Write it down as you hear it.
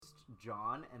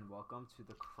John, and welcome to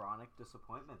the Chronic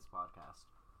Disappointments podcast.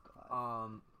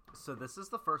 God. So this is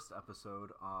the first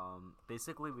episode.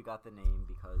 Basically we got the name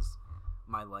because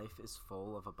my life is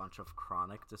full of a bunch of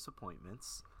chronic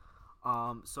disappointments.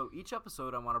 So each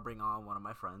episode I want to bring on one of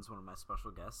my friends, one of my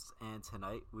special guests, and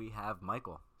tonight we have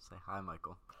Michael. Say hi,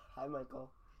 Michael. Hi,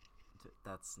 Michael.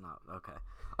 That's not okay.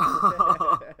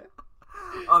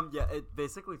 Yeah, it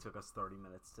basically took us 30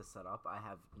 minutes to set up. Us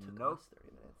 30 minutes.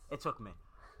 It took me.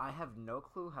 I have no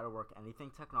clue how to work anything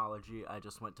technology. I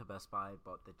just went to Best Buy,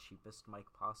 bought the cheapest mic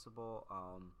possible.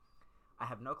 I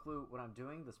have no clue what I'm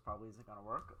doing. This probably isn't gonna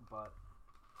work, but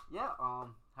yeah.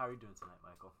 How are you doing tonight,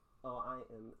 Michael? Oh, I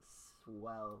am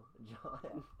swell, John.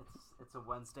 Yeah, it's a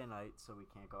Wednesday night, so we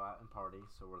can't go out and party.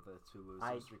 So we're the two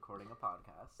losers recording a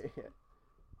podcast.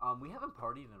 Yeah. We haven't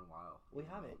partied in a while. We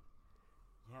haven't.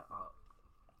 Yeah.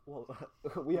 Well,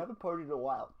 we haven't partied in a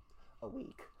while. A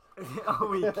week. A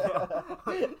week.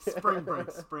 Yeah. Spring break.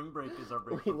 Spring break is our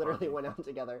break. We literally went out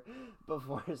together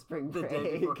before spring break. The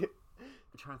day before.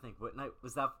 I'm trying to think. What night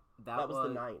was that? That was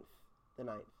the 9th. The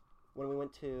 9th. When we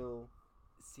went to...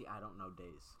 See, I don't know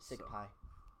days. Sick Pie.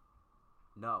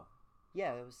 No.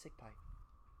 Yeah, it was Sick Pie.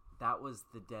 That was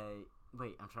the day...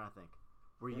 Wait, I'm trying to think.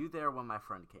 Were you there when my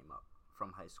friend came up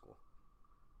from high school?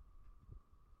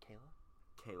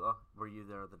 Kayla? Were you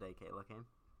there the day Kayla came?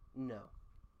 No.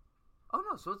 Oh,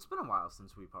 no. So it's been a while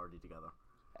since we partied together.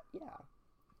 Yeah.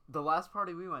 The last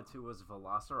party we went to was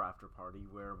Velociraptor party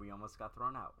where we almost got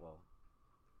thrown out. Well...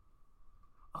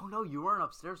 Oh, no. You weren't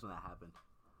upstairs when that happened.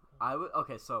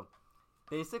 Okay, so...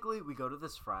 Basically, we go to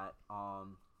this frat.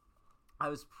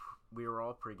 We were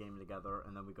all pre-gaming together,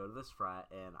 and then we go to this frat,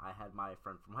 and I had my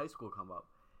friend from high school come up,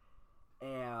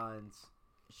 and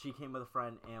she came with a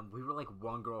friend, and we were like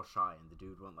one girl shy, and the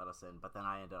dude wouldn't let us in. But then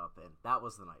I ended up in. That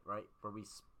was the night, right, where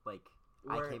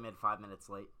I came in 5 minutes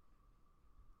late.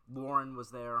 Lauren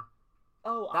was there.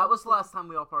 Oh, that was the last time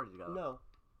we all partied together. No,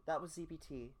 that was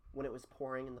ZBT when it was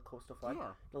pouring in the coastal flood.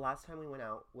 Yeah. The last time we went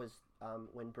out was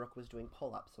when Brooke was doing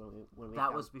pull-ups.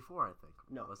 That was before, I think.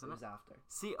 No, wasn't it was after.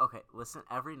 See, okay, listen,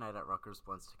 every night at Rutgers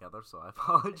blends together, so I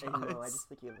apologize. No, I just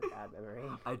think you have a bad memory.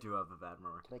 I do have a bad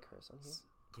memory. Can I curse on here?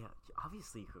 Yeah,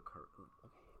 obviously you could curse.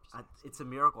 Okay, it's a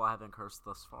miracle I haven't cursed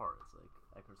thus far. It's like,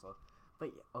 I curse a lot. But,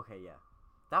 yeah.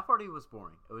 That party was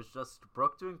boring. It was just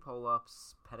Brooke doing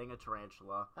pull-ups, petting a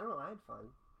tarantula. I don't know, I had fun.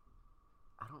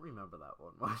 I don't remember that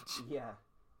one much. Yeah.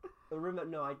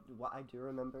 What I do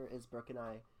remember is Brooke and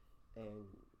I, and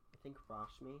I think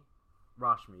Rashmi,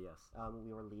 yes.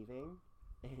 We were leaving,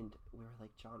 and we were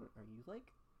like, John, are you,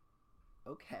 like,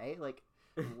 okay? Like,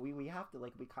 we have to,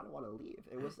 like, we kind of want to leave.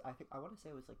 It was, I want to say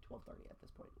it was, like, 12:30 at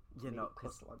this point. You know,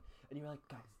 close to 1. And you were like,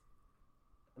 guys,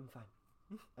 I'm fine.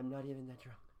 I'm not even that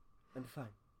drunk. I'm fine.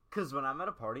 Because when I'm at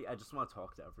a party, I just want to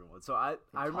talk to everyone. So I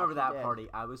remember that party,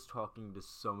 I was talking to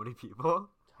so many people.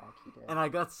 And I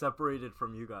got separated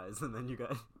from you guys, and then you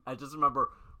guys... I just remember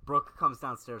Brooke comes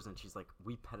downstairs, and she's like,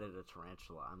 we petted a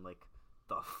tarantula. I'm like,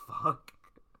 the fuck?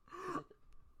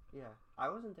 Yeah, I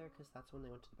wasn't there because that's when they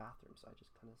went to the bathroom, so I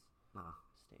just kind of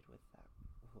stayed with that.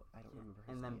 I don't remember his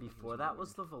And then name. before that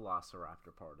was the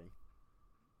Velociraptor party.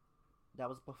 That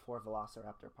was before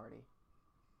Velociraptor party.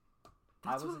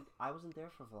 I wasn't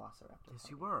there for Velociraptor Yes, party.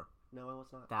 you were. No, I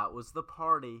was not. That was the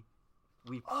party.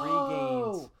 We pre-gamed.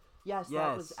 Oh! Yes,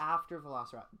 that was after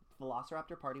Velociraptor.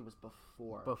 Velociraptor party was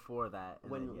before. Before that.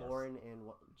 When Lauren and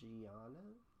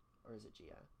Gianna? Or is it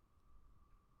Gia?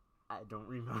 I don't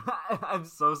remember. I'm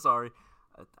so sorry.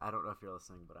 I don't know if you're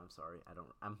listening, but I'm sorry.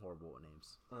 I'm horrible with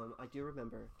names. I do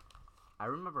remember. I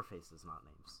remember faces, not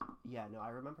names. Yeah, no, I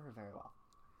remember her very well.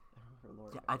 I remember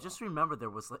Lauren. Yeah, I just remember there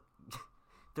was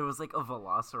like a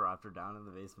Velociraptor down in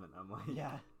the basement. I'm like,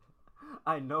 yeah.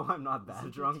 I know I'm not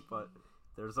that drunk, but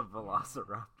there's a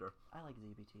Velociraptor. I like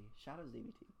ZBT. Shout out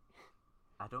ZBT.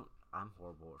 I'm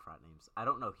horrible with frat names. I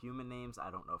don't know human names.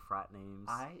 I don't know frat names.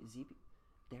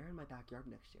 They're in my backyard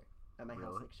next year. At my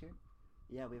house next year.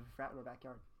 Yeah, we have a frat in our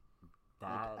backyard.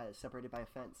 Separated by a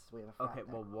fence. We have a frat. Okay,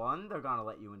 well, one, they're gonna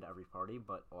let you into every party,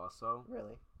 but also...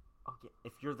 Really? Okay,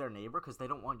 if you're their neighbor, because they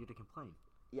don't want you to complain.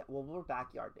 Yeah, well, we're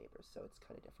backyard neighbors, so it's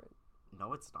kind of different.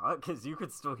 No, it's not, because you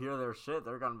could still hear their shit.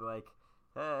 They're gonna be like,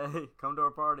 hey, come to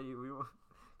our party.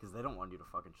 Because they don't want you to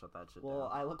fucking shut that shit down. Well,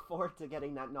 I look forward to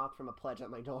getting that knock from a pledge at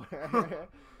my door.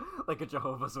 Like a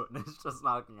Jehovah's Witness just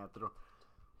knocking at the door.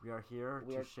 We are here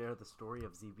to share the story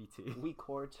of ZBT. We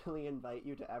cordially invite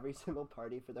you to every single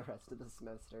party for the rest of the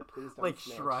semester. Please don't like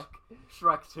snitch.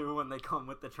 Shrek 2 when they come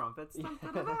with the trumpets. Yeah,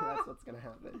 that's what's gonna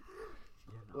happen.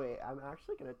 Yeah, no. Wait, I'm gonna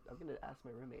ask my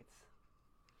roommates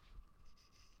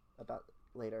about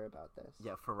later about this.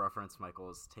 Yeah, for reference, Michael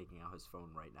is taking out his phone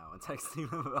right now and texting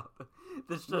them about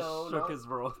this. Just shook his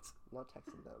world. Not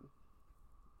texting them.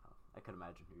 I could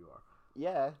imagine who you are.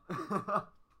 Yeah.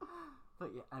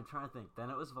 But yeah, I'm trying to think. Then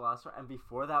it was Velociraptor, and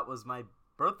before that was my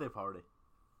birthday party.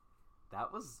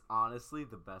 That was honestly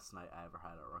the best night I ever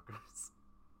had at Rutgers.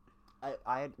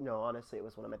 No, honestly, it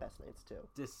was one of my best nights too.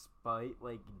 Despite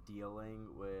like dealing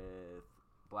with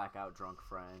blackout drunk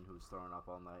friend who's throwing up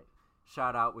all night.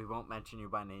 Shout out, we won't mention you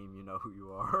by name, you know who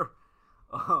you are.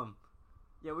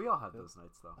 Yeah, we all had those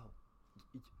nights though.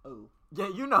 Oh. Yeah,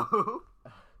 you know who.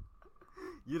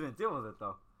 You didn't deal with it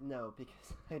though. No,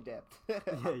 because I dipped.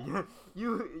 Yeah,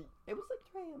 you. It was like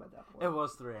 3 a.m. at that point. It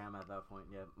was 3 a.m. at that point.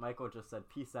 Yeah, Michael just said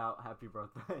peace out, happy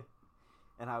birthday,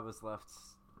 and I was left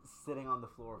sitting on the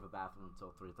floor of a bathroom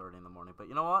until 3:30 in the morning. But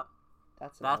you know what?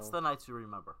 That's the nights you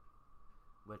remember.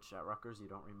 Which at Rutgers you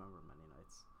don't remember many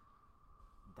nights.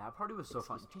 That party was so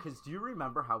fun. Because do you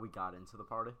remember how we got into the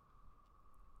party?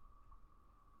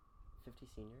 50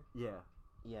 senior? Yeah.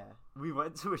 Yeah. We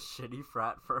went to a shitty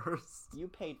frat first. You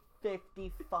paid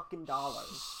 $50 fucking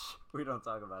dollars. We don't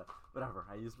talk about it. Whatever.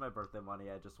 I used my birthday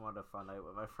money. I just wanted a fun night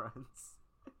with my friends.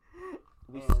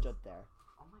 We stood there.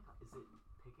 Oh my god, is it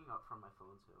picking up from my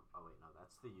phone too? Oh wait, no,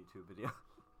 that's the YouTube video.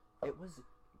 It was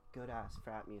good ass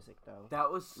frat music though.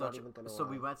 That was such. So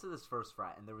we went to this first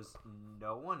frat and there was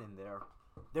no one in there.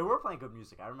 They were playing good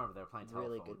music. I remember they were playing Telephone.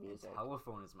 Really good music.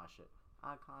 Telephone is my shit.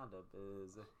 I kinda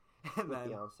busy. And with then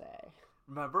Beyonce.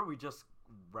 Remember, we just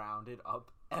rounded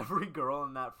up every girl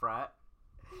in that frat,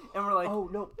 and we're like, "Oh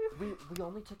no, we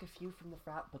only took a few from the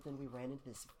frat, but then we ran into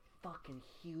this fucking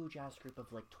huge ass group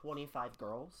of like 25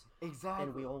 girls." Exactly.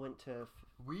 And we all went to.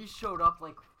 We showed up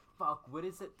like, fuck, what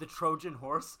is it? The Trojan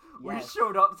horse. Yes. We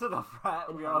showed up to the frat.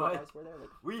 And we how were many like, guys were there? Like,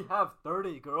 we have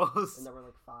 30 girls. and there were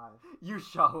like 5. You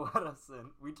shall let us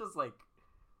in. We just like.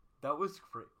 That was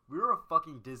great. We were a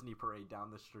fucking Disney parade down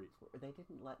the street. They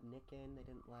didn't let Nick in. They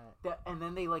didn't let... And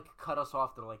then they, like, cut us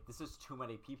off. They're like, this is too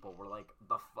many people. We're like,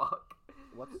 the fuck?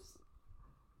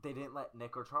 They didn't let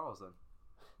Nick or Charles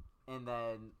in. And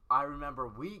then I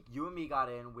remember you and me got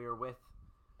in. We were with...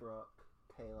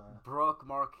 Brooke,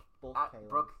 Mark... Both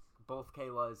Kaylas. Both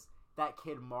Kaylas. That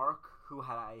kid, Mark, who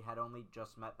I had only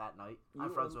just met that night.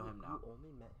 I'm friends with him now. You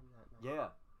only met him that night? Yeah.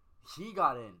 He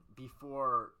got in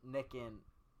before Nick and...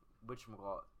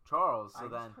 whatchamacallit, Charles. So I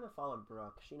just kind of followed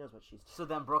Brooke. She knows what she's doing. So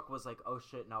then Brooke was like, "Oh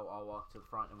shit, no, I'll walk to the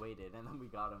front," and waited, and then we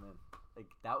got him in.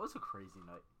 Like that was a crazy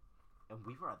night, and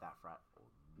we were at that frat.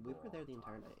 We were there the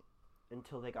entire night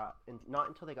until they got, not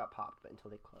until they got popped, but until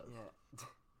they closed. Yeah,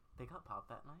 they got popped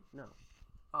that night. No.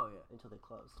 Oh yeah. Until they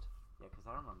closed. Yeah, because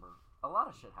I remember a lot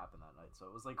of shit happened that night, so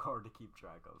it was like hard to keep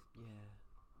track of. Yeah.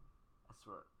 I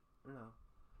swear. I don't know.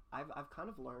 I've kind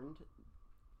of learned.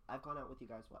 I've gone out with you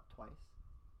guys twice.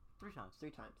 3 times. 3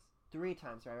 times. 3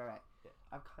 times, right. Yeah.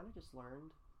 I've kind of just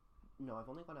learned... No, I've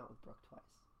only gone out with Brooke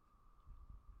twice.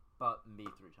 But me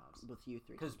 3 times. With you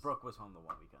 3 times. Because Brooke was home the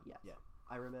one weekend. Yes. Yeah.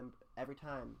 I remember every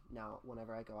time now,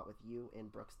 whenever I go out with you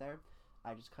and Brooke's there,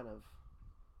 I just kind of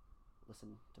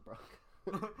listen to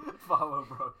Brooke. Follow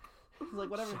Brooke. It's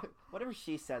like whatever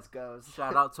she says goes.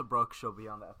 Shout out to Brooke. She'll be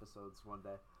on the episodes one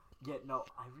day. Yeah, no,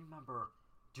 I remember...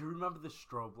 Do you remember the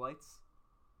strobe lights?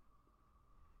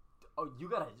 Oh, you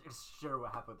gotta share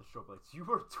what happened with the strobe lights. You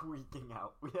were tweaking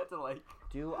out. We had to like...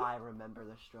 Do I remember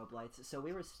the strobe lights? So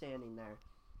we were standing there,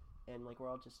 and like we're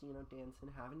all just, dancing,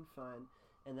 having fun,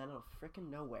 and then out of frickin'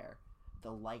 nowhere,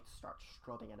 the lights start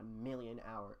strobing at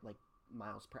 1,000,000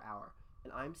 miles per hour,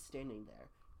 and I'm standing there,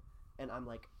 and I'm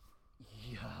like,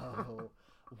 yo,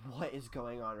 what is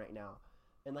going on right now?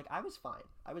 And like I was fine.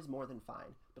 I was more than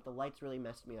fine, but the lights really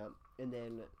messed me up, and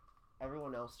then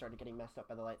everyone else started getting messed up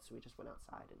by the lights, so we just went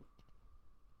outside and...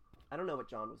 I don't know what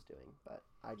John was doing, but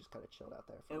I just kind of chilled out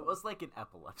there. It was like an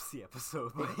epilepsy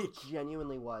episode. It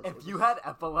genuinely was. If you had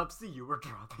epilepsy, you were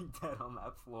dropping dead on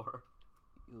that floor.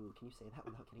 Ooh, can you say that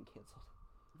without getting canceled?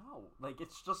 No, like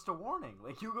it's just a warning.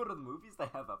 Like you go to the movies, they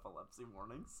have epilepsy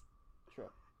warnings. True.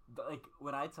 Like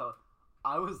when I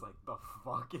was like, the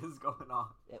fuck is going on?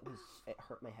 It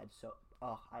hurt my head so...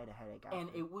 Oh, I had a headache after. And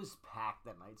it was packed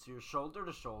that night, so you're shoulder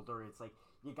to shoulder. It's like...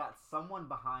 You got someone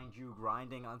behind you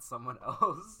grinding on someone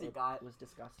else. It was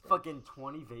disgusting. Fucking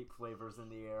 20 vape flavors in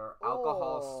the air.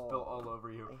 Alcohol spilt all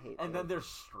over you. I hate and vape. Then there's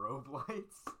strobe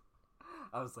lights.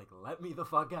 I was like, let me the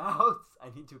fuck out. I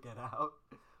need to get out.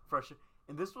 Fresh.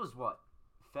 And this was what?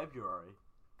 February.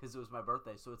 Because it was my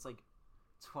birthday. So it's like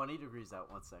 20 degrees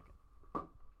out. 1 second. May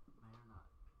or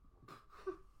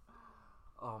not?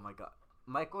 Oh my god.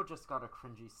 Michael just got a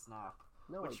cringy snap.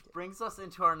 No, which brings us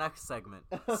into our next segment.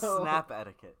 Snap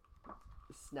etiquette.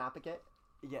 Snap-etiquette?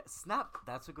 Yeah, snap.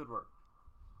 That's a good word.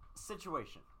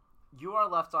 Situation. You are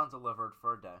left undelivered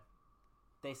for a day.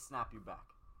 They snap you back.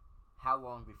 How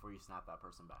long before you snap that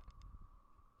person back?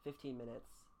 15 minutes.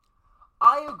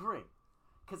 I agree.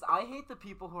 Because I hate the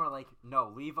people who are like,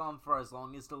 no, leave them for as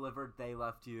long as delivered they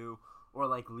left you. Or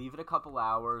like, leave it a couple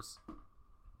hours.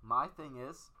 My thing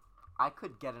is, I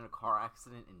could get in a car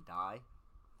accident and die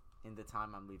in the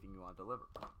time I'm leaving you undelivered.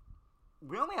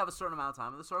 We only have a certain amount of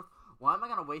time on this earth. Why am I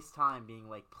going to waste time being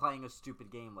like, playing a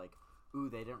stupid game like, ooh,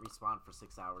 they didn't respond for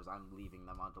 6 hours, I'm leaving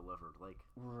them undelivered. Like,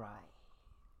 right.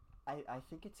 I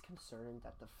think it's concerning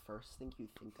that the first thing you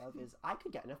think of is, I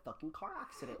could get in a fucking car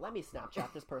accident. Let me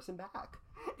Snapchat this person back.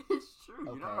 It's true.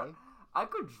 Okay. You know, I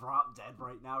could drop dead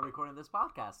right now recording this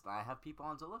podcast, and I have people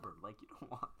undelivered. Like, you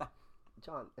don't want that.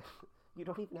 John, you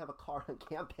don't even have a car on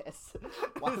campus.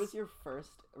 Why was your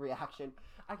first reaction,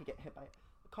 I could get hit by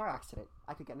a car accident.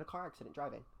 I could get in a car accident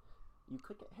driving. You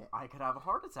could get hit. I could have a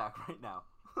heart attack right now.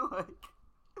 Like,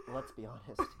 let's be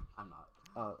honest. I'm not.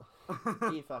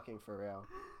 Be fucking for real.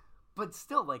 But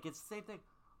still, like, it's the same thing.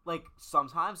 Like,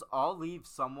 sometimes I'll leave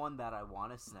someone that I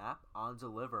want to snap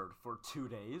undelivered for 2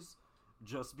 days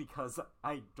just because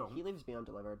I don't. He leaves me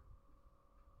undelivered.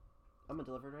 I'm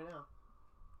undelivered right now.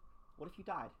 What if you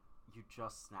died? You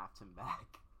just snapped him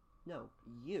back. No,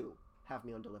 you have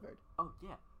me undelivered. Oh,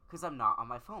 yeah, because I'm not on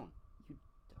my phone. You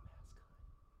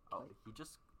dumbass cunt. Oh, he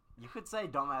just... You could say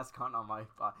dumbass cunt on my...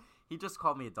 he just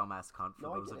called me a dumbass cunt, for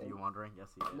those of you wondering.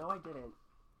 Yes, he did. No, I didn't.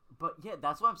 But, yeah,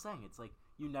 that's what I'm saying. It's like,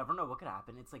 you never know what could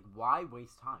happen. It's like, why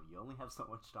waste time? You only have so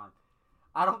much time.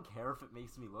 I don't care if it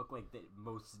makes me look like the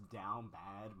most down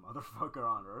bad motherfucker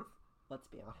on earth. Let's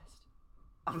be honest.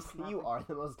 You are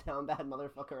the most down bad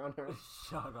motherfucker on earth.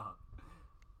 Shut up.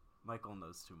 Michael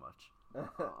knows too much.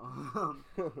 But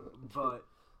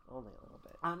only a little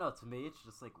bit. I don't know. To me, it's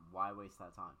just like, why waste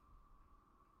that time?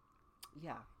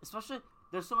 Yeah. Especially,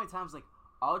 there's so many times, like,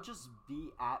 I'll just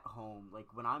be at home.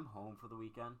 Like, when I'm home for the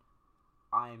weekend,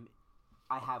 I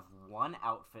have one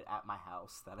outfit at my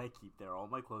house that I keep there. All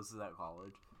my clothes is at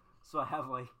college. So I have,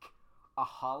 like, a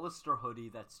Hollister hoodie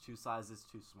that's 2 sizes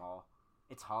too small.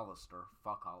 It's Hollister.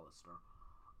 Fuck Hollister.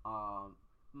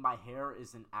 My hair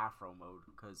is in afro mode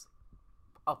because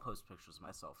I'll post pictures of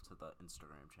myself to the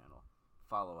Instagram channel.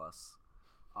 Follow us.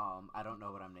 I don't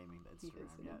know what I'm naming the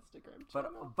Instagram yet. Instagram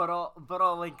channel. But I'll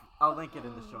link it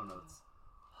in the show notes.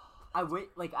 I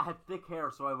have thick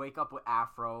hair, so I wake up with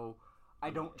afro. I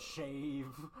don't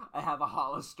shave. I have a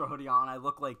Hollister hoodie on. I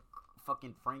look like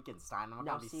fucking Frankenstein. I'm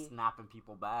not gonna be snapping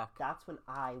people back. That's when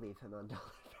I leave him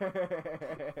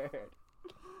undelivered.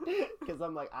 Because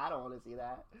I'm like, I don't want to see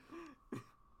that.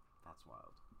 That's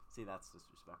wild. See, that's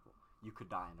disrespectful. You could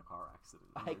die in a car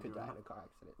accident. I could die in a car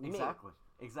accident. Exactly.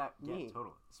 Exactly. Me. Yeah,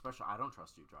 totally. Especially, I don't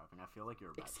trust you driving. I feel like you're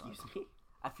a bad driver. Excuse me?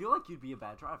 I feel like you'd be a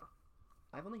bad driver.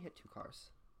 I've only hit 2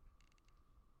 cars.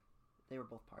 They were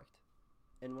both parked.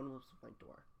 And one was my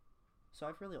door. So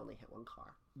I've really only hit 1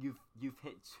 car. You've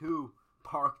hit 2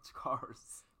 parked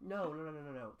cars. No.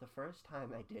 The first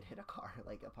time I did hit a car,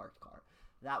 like a parked car,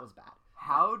 that was bad.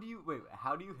 How do you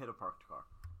hit a parked car?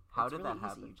 How did that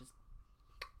happen? You just...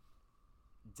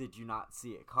 Did you not see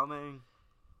it coming?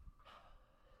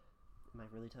 Am I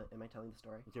telling the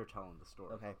story? You're telling the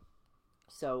story. Okay.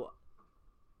 So,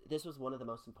 this was one of the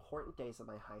most important days of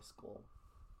my high school,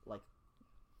 like,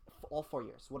 all 4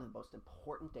 years. One of the most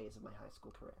important days of my high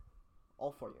school career.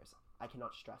 All 4 years. I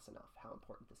cannot stress enough how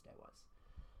important this day was.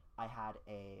 I had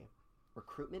a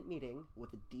recruitment meeting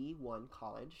with a D1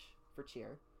 college for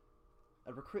cheer.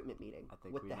 A recruitment meeting. I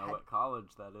think with we the know what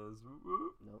college that is.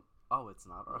 Nope. Oh, it's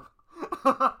not.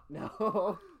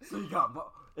 No. So you got...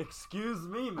 Excuse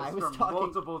me, I Mr. was talking,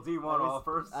 Multiple D1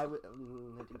 offers. I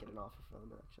didn't get an offer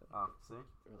from them, actually. Oh, see?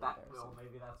 Really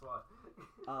Maybe that's why.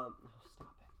 Stop it.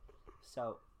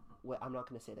 So, I'm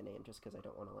not going to say the name just because I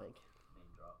don't want to, like...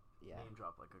 Name drop. Yeah. Name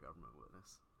drop like a government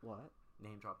witness. What?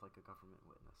 Name drop like a government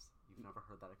witness. You've never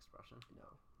heard that expression? No.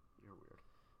 You're weird.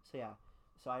 So, yeah.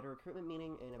 So, I had a recruitment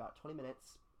meeting in about 20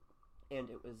 minutes, and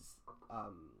it was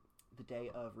the day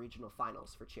of regional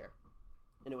finals for cheer.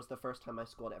 And it was the first time my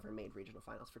school had ever made regional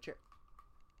finals for cheer.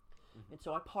 Mm-hmm. And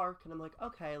so I park, and I'm like,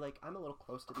 okay, like, I'm a little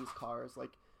close to these cars.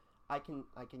 Like, I can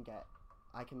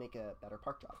make a better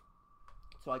park job.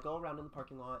 So I go around in the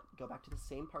parking lot, go back to the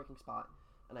same parking spot,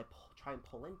 and I try and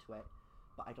pull into it,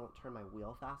 but I don't turn my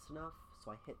wheel fast enough,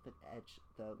 so I hit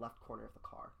the left corner of the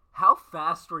car. How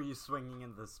fast were you swinging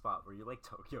in this spot? Were you, like,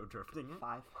 Tokyo drifting it?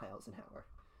 5 miles an hour.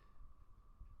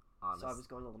 Honest. So I was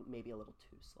going maybe a little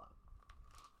too slow.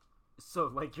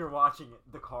 So, like, you're watching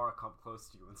the car come close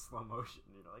to you in slow motion,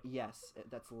 you know? Like, yes,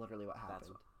 that's literally what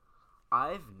happened.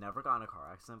 I've never gotten in a car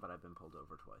accident, but I've been pulled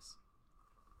over twice.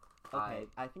 Okay,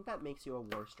 I think that makes you a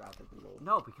worse driver than me.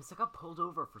 No, because I got pulled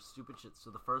over for stupid shit. So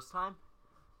the first time,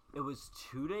 it was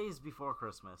 2 days before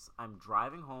Christmas. I'm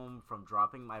driving home from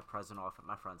dropping my present off at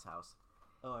my friend's house.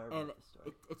 Oh, I remember the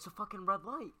story. It's a fucking red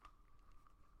light.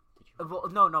 Did you? Well,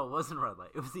 no, it wasn't a red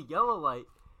light. It was a yellow light.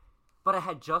 But it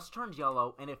had just turned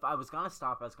yellow, and if I was gonna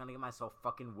stop, I was gonna get myself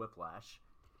fucking whiplash.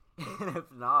 And if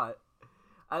not,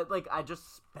 I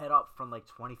just sped up from like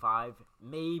 25,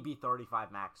 maybe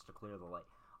 35 max to clear the light.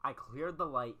 I cleared the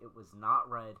light. It was not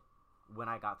red when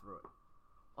I got through it.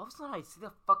 All of a sudden, I see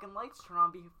the fucking lights turn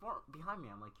on behind me.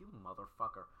 I'm like, you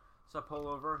motherfucker. So I pull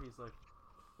over. He's like,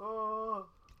 oh,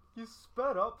 you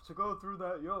sped up to go through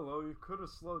that yellow. You could have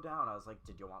slowed down. I was like,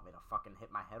 did you want me to fucking hit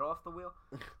my head off the wheel?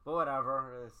 But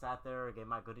whatever. I sat there, gave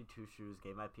my goody two-shoes,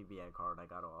 gave my PBA card, I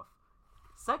got off.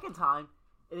 Second time,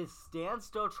 it is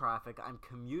standstill traffic. I'm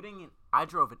commuting, and I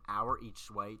drove an hour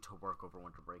each way to work over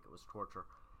winter break. It was torture.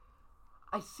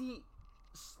 I see,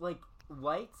 like,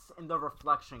 lights in the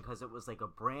reflection because it was, like, a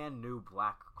brand new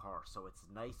black car, so it's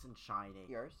nice and shiny.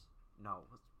 Yours? No.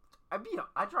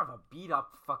 I drive a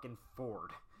beat-up fucking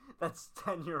Ford that's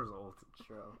 10 years old.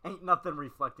 True. Ain't nothing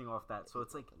reflecting off that, so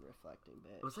it's like... reflecting,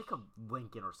 bitch. It was like a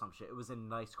Lincoln or some shit. It was a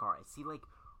nice car. I see, like,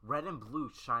 red and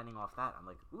blue shining off that. I'm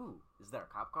like, ooh, is there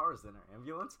a cop car? Is there an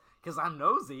ambulance? Because I'm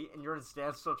nosy, and you're in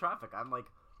standstill traffic. I'm like,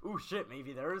 ooh, shit,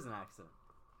 maybe there is an accident.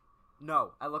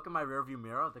 No, I look in my rearview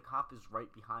mirror. The cop is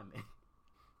right behind me.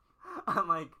 I'm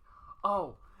like,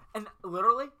 oh. And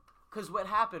literally, because what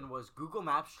happened was Google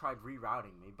Maps tried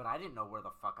rerouting me, but I didn't know where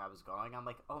the fuck I was going. I'm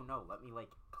like, oh, no, let me, like,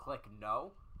 click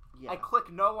no. Yeah. I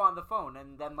click no on the phone,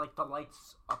 and then, like, the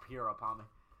lights appear upon me.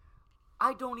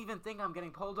 I don't even think I'm getting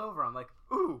pulled over. I'm like,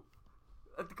 ooh,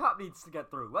 the cop needs to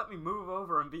get through. Let me move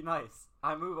over and be nice.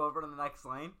 I move over to the next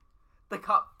lane. The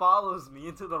cop follows me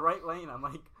into the right lane. I'm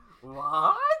like,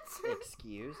 what?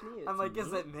 Excuse me? I'm like, me?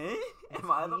 Is it me? It's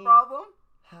Am I the me. problem?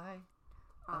 Hi.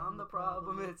 I'm the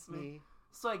problem. It's me.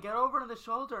 So I get over to the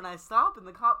shoulder and I stop and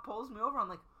the cop pulls me over. I'm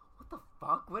like, what the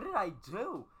fuck? What did I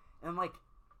do? And I'm like,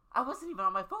 I wasn't even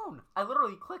on my phone. I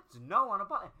literally clicked no on a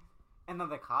button. And then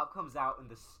the cop comes out in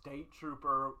the state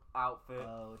trooper outfit.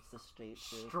 Oh, it's the state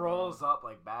trooper. Strolls up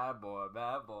like, bad boy,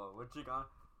 what you gonna...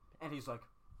 And he's like,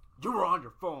 you were on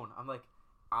your phone. I'm like,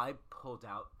 I pulled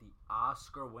out the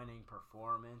Oscar-winning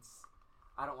performance.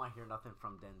 I don't want to hear nothing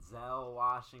from Denzel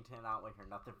Washington. I don't want to hear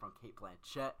nothing from Kate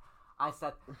Blanchett.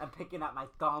 I'm picking at my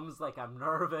thumbs like I'm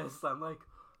nervous. I'm like,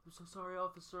 I'm so sorry,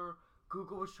 officer.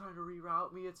 Google was trying to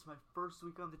reroute me. It's my first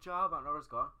week on the job. I don't know where it's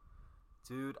going.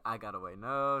 Dude, I got away.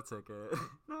 No ticket.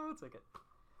 No ticket.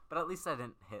 But at least I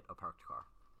didn't hit a parked car.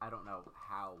 I don't know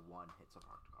how one hits a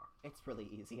parked car. It's really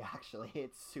easy, actually.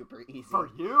 It's super easy. For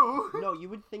you? No, you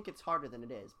would think it's harder than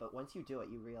it is, but once you do it,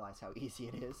 you realize how easy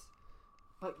it is.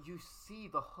 But you see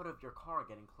the hood of your car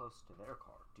getting close to their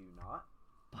car, do you not?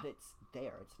 But it's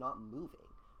there. It's not moving.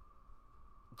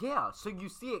 Yeah, so you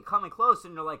see it coming close,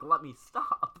 and you're like, let me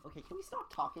stop. Okay, can we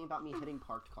stop talking about me hitting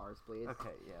parked cars, please?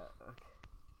 Okay, yeah, okay.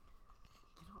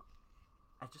 You know,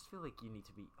 I just feel like you need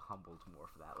to be humbled more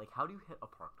for that. Like, how do you hit a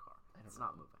parked car? It's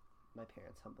not moving. My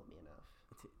parents humbled me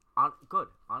enough. Good.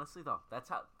 Honestly, though, that's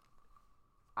how...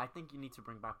 I think you need to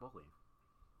bring back bullying.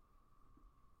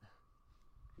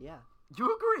 Yeah.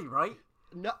 You agree, right?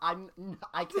 No,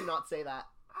 I cannot say that.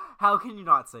 How can you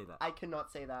not say that? I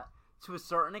cannot say that. To a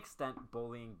certain extent,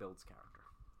 bullying builds character.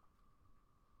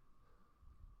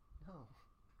 No.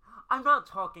 I'm not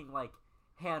talking, like,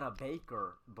 Hannah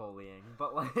Baker bullying,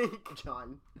 but, like...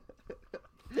 John.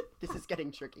 This is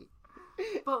getting tricky.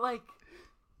 But, like,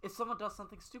 if someone does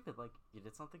something stupid, like, you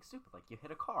did something stupid, like, you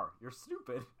hit a car, you're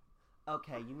stupid.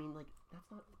 Okay, you mean, like, that's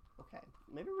not... Okay,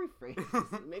 maybe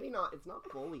rephrase. Maybe not. It's not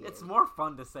bullying. It's more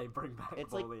fun to say bring back it's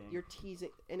bullying. Like you're teasing,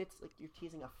 and it's like you're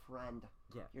teasing a friend.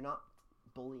 Yeah. You're not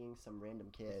bullying some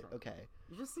random kid. Right. Okay.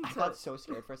 You just need I got so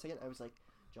scared for a second. I was like,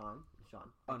 John.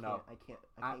 Oh no. I can't.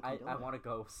 I want to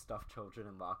go stuff children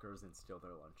in lockers and steal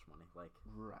their lunch money. Like,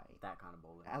 right. That kind of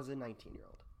bullying. As a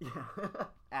 19-year-old. Yeah.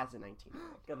 As a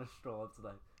 19-year-old. Gonna stroll up to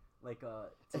the, like,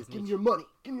 Disney. Hey, give me your money.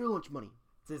 Give me your lunch money.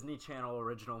 Disney Channel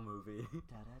original movie.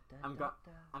 I'm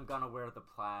gonna wear the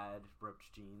plaid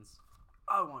ripped jeans.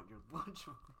 I want your lunch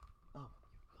money. Oh,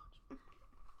 your lunch money.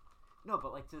 No,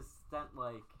 but like to the extent,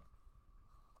 like,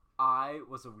 I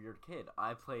was a weird kid.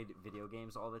 I played video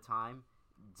games all the time,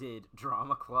 did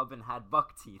drama club, and had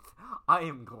buck teeth. I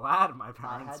am glad my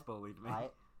parents bullied me.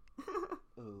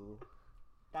 Ooh.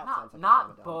 That sounds like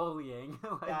not a trauma bullying.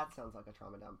 Like, that sounds like a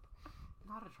trauma dump.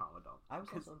 Not a trauma dump. I was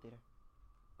also in theater.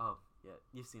 Oh, yeah.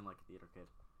 You seem like a theater kid.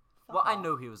 Well, I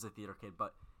know he was a theater kid,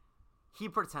 but he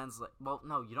pretends like... Well,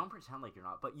 no, you don't pretend like you're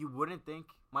not, but you wouldn't think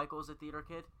Michael was a theater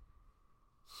kid.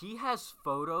 He has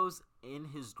photos in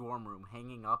his dorm room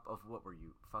hanging up of, what were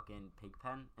you, fucking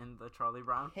Pigpen in the Charlie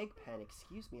Brown? Pigpen,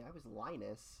 excuse me, I was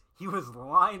Linus. He was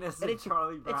Linus in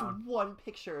Charlie Brown. It's one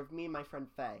picture of me and my friend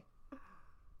Faye.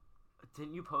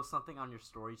 Didn't you post something on your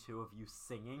story, too, of you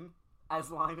singing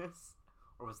as Linus?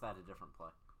 Or was that a different play?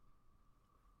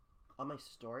 On my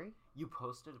story? You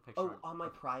posted a picture. Oh, on my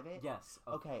private? Yes.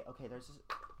 Okay, there's this...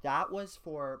 That was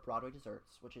for Broadway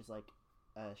Desserts, which is like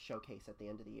a showcase at the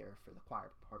end of the year for the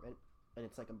choir department, and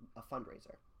it's like a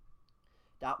fundraiser.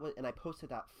 That was, and I posted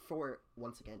that for,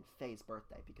 once again, Faye's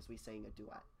birthday, because we sang a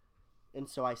duet. And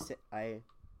so I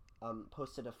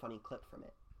posted a funny clip from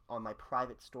it on my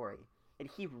private story, and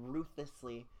he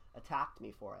ruthlessly attacked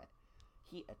me for it.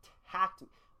 He attacked me.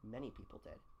 Many people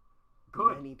did.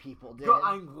 Good. Many people did. Good.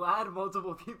 I'm glad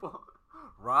multiple people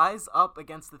rise up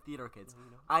against the theater kids.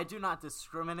 I do not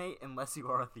discriminate unless you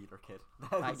are a theater kid.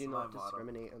 I do not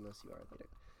discriminate unless you are a theater kid.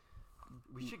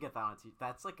 We should get that on a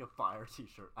That's like a fire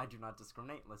t-shirt. I do not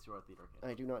discriminate unless you are a theater kid.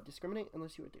 I do not discriminate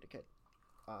unless you are a theater kid.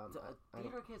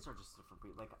 Theater kids are just different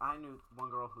breed. Like, I knew one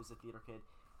girl who's a theater kid,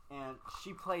 and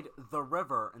she played The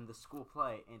River in the school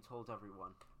play and told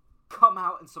everyone, come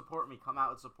out and support me. Come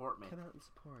out and support me. Come out and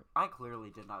support. I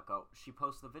clearly did not go. She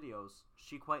posted the videos.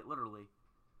 She quite literally,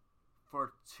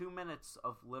 for 2 minutes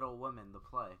of Little Women, the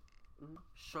play,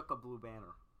 shook a blue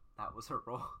banner. That was her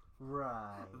role.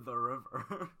 Right. The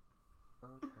River.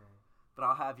 Okay. But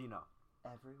I'll have you know.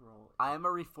 Every role. I am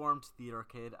a reformed theater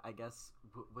kid. I guess.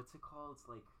 What's it called? It's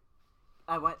like.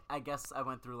 I guess I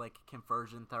went through like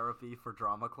conversion therapy for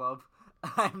drama club.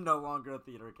 I'm no longer a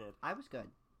theater kid. I was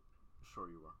good. Sure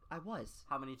you were. I was.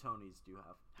 How many Tonys do you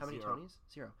have? How many Tonys?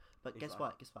 0. But Exactly.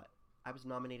 Guess what? I was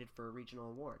nominated for a regional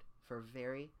award. For a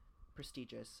very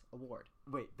prestigious award.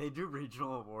 Wait, they do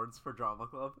regional awards for drama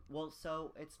club? Well,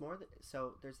 so it's more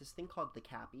so there's this thing called the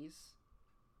Cappies.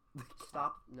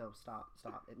 Stop.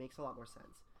 It makes a lot more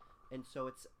sense. And so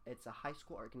it's a high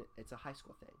school it's a high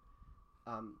school thing.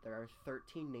 There are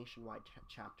 13 nationwide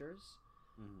chapters,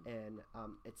 and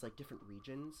it's like different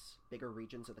regions, bigger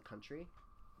regions of the country.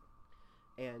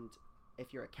 And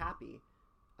if you're a Cappy,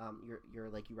 you're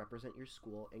like, you represent your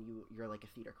school, and you're like a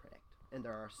theater critic. And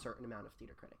there are a certain amount of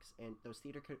theater critics, and those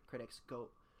theater critics go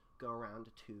around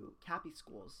to Cappy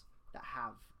schools that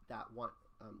want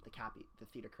the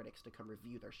theater critics to come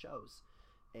review their shows,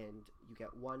 and you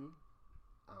get one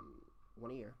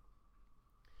a year,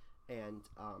 and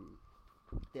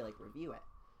they like review it,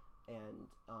 and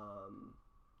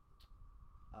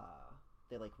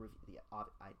they like review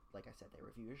like I said, they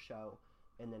review your show,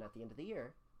 and then at the end of the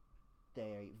year,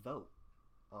 they vote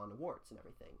on awards and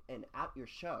everything, and at your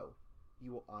show,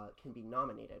 you can be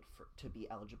nominated to be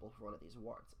eligible for one of these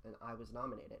awards, and I was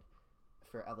nominated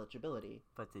for eligibility.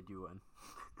 But did you win?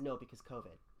 No, because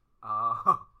COVID.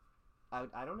 Oh.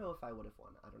 I don't know if I would have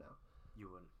won. I don't know. You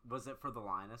wouldn't. Was it for the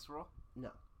Linus role?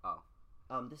 No. Oh.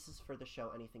 This is for the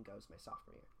show Anything Goes, my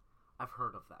sophomore year. I've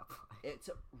heard of that play. It's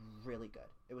really good.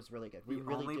 It was really good. The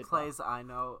really only did plays I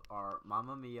know are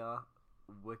Mamma Mia,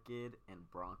 Wicked,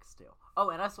 and Bronx Tale. Oh,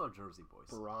 and I saw Jersey Boys.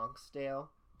 Bronx Tale?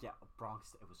 Yeah,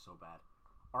 Bronx. It was so bad.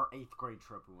 Our 8th grade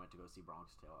trip, we went to go see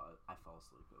Bronx Tale. I fell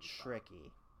asleep. It was tricky.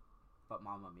 Bad. But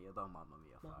Mamma Mia, though, Mamma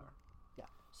Mia, fire. Yeah.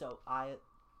 So I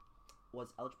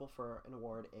was eligible for an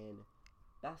award in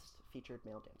Best Featured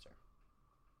Male Dancer.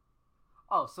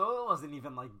 Oh, so it wasn't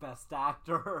even like Best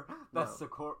Actor, Best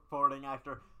Supporting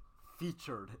Actor,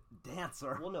 Featured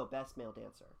Dancer. Well, no, Best Male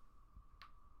Dancer.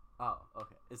 Oh,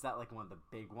 okay. Is that like one of the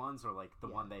big ones, or like the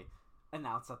one they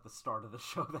announce at the start of the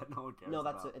show that no one cares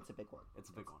about? It's a big one. It's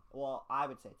a big one. Well, I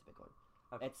would say it's a big one.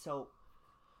 Okay.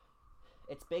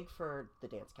 It's big for the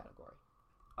dance category.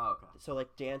 Oh, okay. So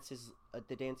like dance is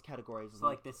the dance category is so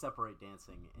like they separate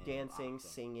dancing and acting.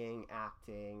 Singing,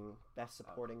 acting, best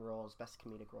supporting roles, best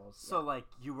comedic roles. So like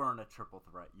you weren't a triple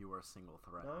threat, you were a single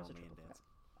threat. No, I was only a triple in threat. dancing.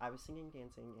 I was singing,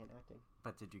 dancing, and acting.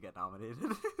 But did you get nominated?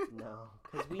 No,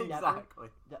 because we exactly.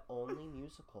 The only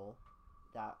musical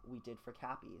that we did for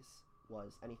Cappies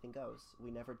was Anything Goes. We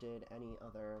never did any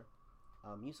other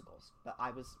musicals. But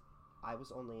I was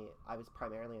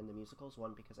primarily in the musicals.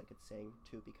 1, because I could sing.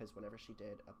 2, because whenever she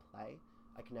did a play,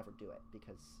 I could never do it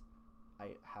because I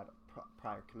had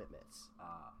prior commitments.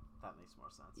 That makes more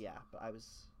sense. Yeah, but I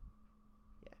was.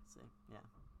 Yeah. See, yeah.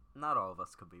 Not all of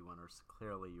us could be winners.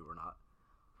 Clearly, you were not.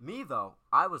 Me, though,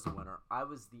 I was a winner. I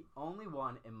was the only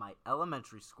one in my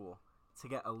elementary school to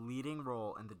get a leading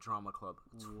role in the drama club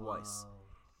twice.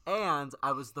 Whoa. And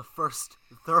I was the first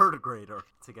 3rd grader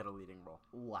to get a leading role.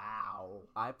 Wow.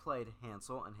 I played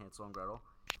Hansel and Gretel,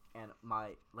 and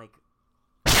my, like,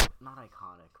 not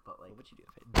iconic, but, like... What would you do?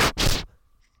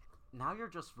 now you're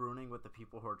just ruining with the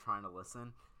people who are trying to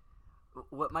listen.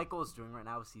 What Michael is doing right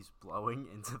now is he's blowing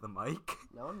into the mic.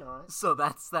 No, I'm not. So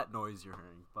that's that noise you're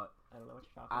hearing. But I don't know what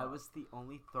you're talking about. I was the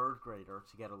only third grader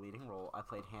to get a leading role. I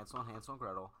played Hansel and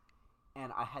Gretel.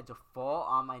 And I had to fall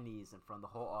on my knees in front of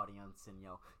the whole audience and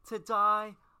yell, "To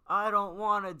die? I don't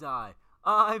want to die.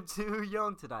 I'm too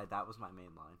young to die." That was my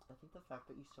main line. I think the fact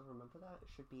that you still remember that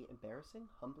should be embarrassing,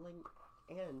 humbling,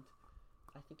 and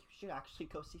I think you should actually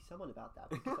go see someone about that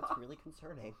because that's really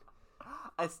concerning.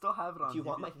 I still have it on. Do you DVD.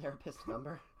 want my therapist's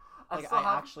number?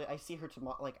 I see her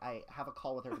tomorrow. Like, I have a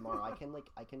call with her tomorrow. I can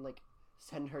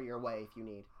send her your way if you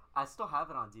need. I still have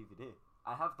it on DVD.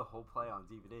 I have the whole play on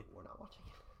DVD. We're not watching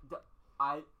it.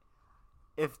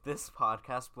 If this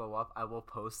podcast blow up, I will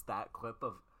post that clip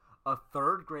of a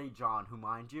third grade John, who,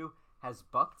 mind you, has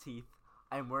buck teeth.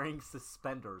 I'm wearing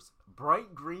suspenders,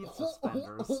 bright green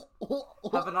suspenders.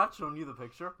 Have I not shown you the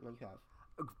picture? No, you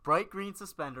have. Bright green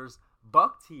suspenders,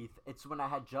 buck teeth. It's when I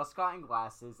had just gotten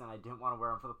glasses and I didn't want to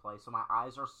wear them for the play, so my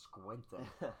eyes are squinting.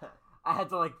 I had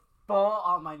to, like, fall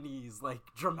on my knees, like,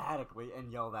 dramatically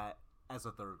and yell that as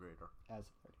a third grader.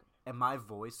 And my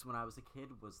voice when I was a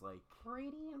kid was, like...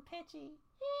 pretty and pitchy.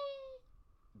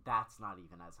 That's not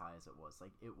even as high as it was.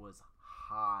 Like, it was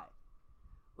high.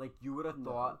 Like, you would have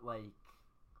thought, like,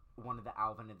 one of the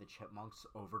Alvin and the Chipmunks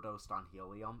overdosed on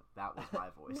helium. That was my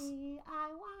voice. Me, I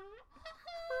want a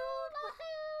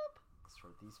hoop.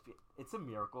 It's a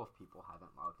miracle if people haven't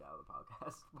logged out of the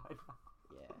podcast by now.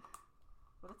 Yeah.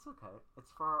 But it's okay. It's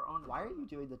for our own... Why are you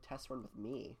doing the test run with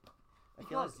me?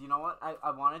 Because, you know what?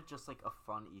 I wanted just, like, a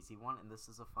fun, easy one, and this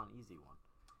is a fun, easy one.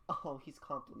 Oh, he's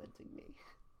complimenting me.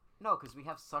 No, because we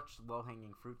have such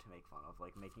low-hanging fruit to make fun of,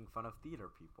 like making fun of theater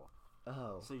people.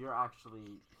 Oh. So you're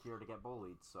actually here to get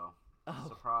bullied, so... Oh,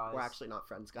 surprise. We're actually not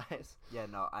friends, guys. Yeah,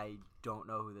 no, I don't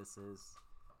know who this is.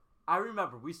 I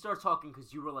remember, we started talking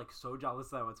because you were, like, so jealous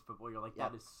that I went to Pitbull. You're like,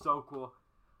 that is so cool.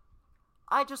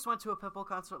 I just went to a Pitbull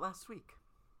concert last week.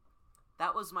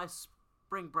 That was my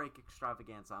spring break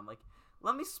extravaganza. I'm like,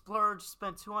 let me splurge,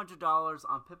 spend $200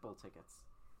 on Pitbull tickets.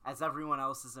 As everyone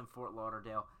else is in Fort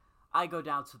Lauderdale, I go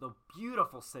down to the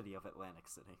beautiful city of Atlantic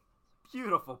City.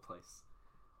 Beautiful place.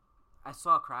 I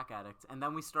saw a crack addict, and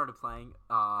then we started playing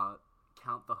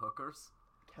Count the Hookers.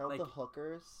 Count the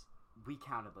Hookers? We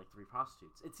counted, like, 3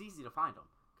 prostitutes. It's easy to find them,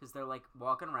 because they're, like,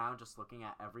 walking around just looking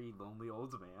at every lonely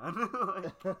old man.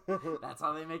 Like, that's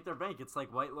how they make their bank. It's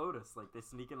like White Lotus. Like, they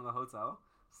sneak into the hotel,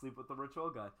 sleep with the rich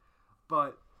old guy.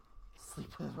 But...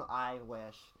 sleep with him? I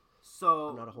wish. So,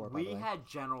 I'm not a whore, we had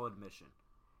general admission.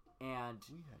 And...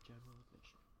 we had general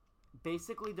admission.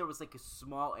 Basically, there was, like, a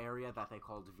small area that they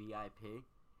called VIP,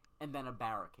 and then a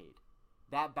barricade.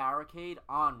 That barricade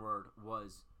onward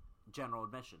was general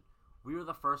admission. We were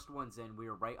the first ones in. We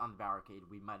were right on the barricade.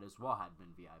 We might as well have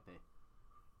been VIP.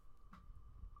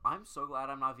 I'm so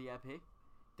glad I'm not VIP.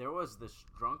 There was this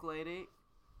drunk lady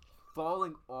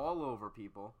falling all over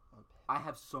people. I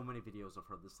have so many videos of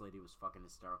her. This lady was fucking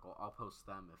hysterical. I'll post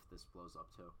them if this blows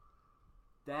up too.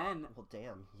 Then... well,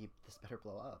 damn. This better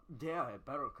blow up. Yeah, it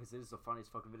better, because it is the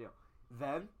funniest fucking video.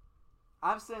 Then,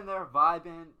 I'm sitting there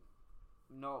vibing.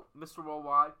 No, Mr.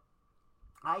 Worldwide.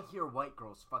 I hear white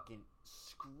girls fucking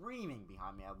screaming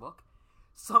behind me. I look.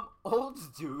 Some old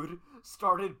dude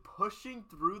started pushing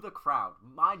through the crowd.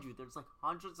 Mind you, there's like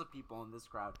hundreds of people in this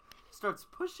crowd. Starts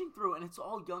pushing through, and it's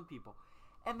all young people.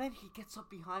 And then he gets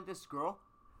up behind this girl.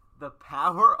 The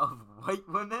power of white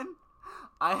women.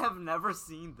 I have never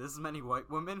seen this many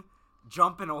white women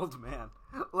jump an old man.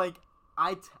 Like,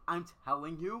 I'm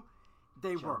telling you,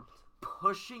 they were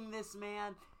pushing this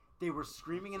man. They were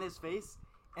screaming in his face.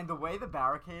 And the way the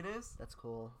barricade is... that's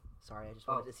cool. Sorry, I just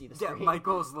wanted to see the screen. Yeah,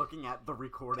 Michael's looking at the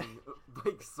recording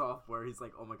like software. He's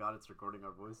like, oh my god, it's recording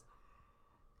our voice.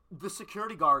 The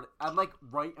security guard, I'm like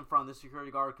right in front of the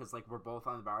security guard because like we're both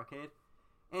on the barricade.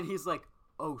 And he's like,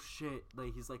 oh shit.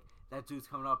 Like, he's like, that dude's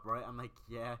coming up, right? I'm like,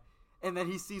 yeah. And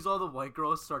then he sees all the white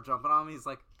girls start jumping on me. He's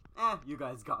like, you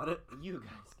guys got it. You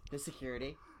guys. The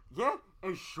security. Yeah,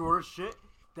 and sure as shit,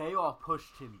 they all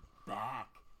pushed him back.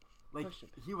 Like,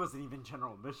 he wasn't even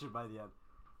general admission by the end.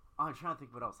 I'm trying to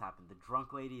think what else happened. The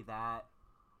drunk lady, that,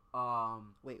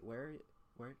 wait, where,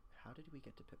 how did we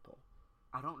get to Pitbull?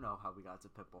 I don't know how we got to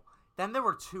Pitbull. Then there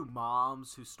were 2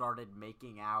 moms who started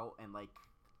making out, and, like,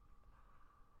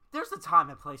 there's a time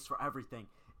and place for everything.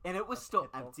 And it was still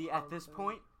empty at this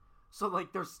point. So,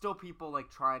 like, there's still people, like,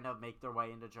 trying to make their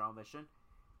way into general admission.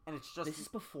 And it's just... this is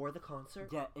before the concert?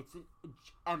 Yeah, it's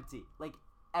empty. Like,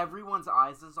 everyone's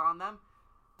eyes is on them.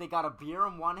 They got a beer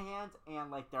in one hand and,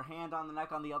 like, their hand on the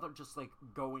neck on the other, just, like,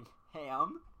 going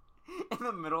ham in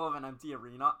the middle of an empty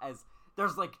arena as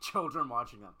there's, like, children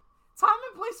watching them. Time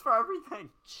and place for everything.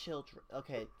 Children.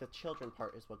 Okay, the children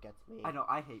part is what gets me. I know,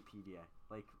 I hate PDA.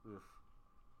 Like, oof.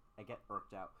 I get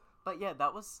irked out. But yeah,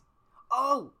 that was...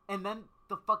 Oh! And then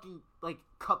the fucking, like,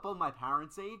 couple my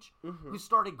parents' age who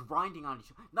started grinding on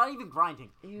each other. Not even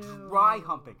grinding. Ew. Dry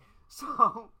humping.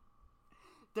 So,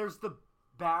 there's the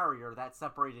barrier that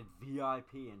separated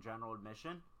VIP and general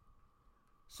admission.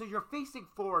 So you're facing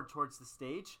forward towards the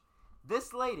stage.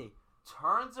 This lady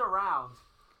turns around,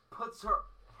 puts her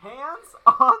hands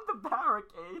on the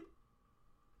barricade.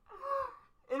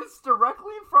 It's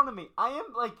directly in front of me. I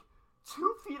am like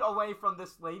 2 feet away from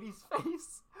this lady's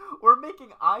face. We're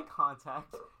making eye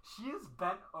contact. She is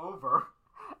bent over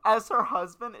as her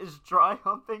husband is dry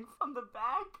humping from the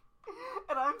back.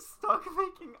 And I'm stuck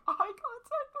making eye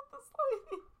contact with this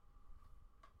lady.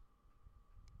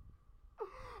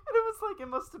 And it was like, it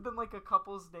must have been like a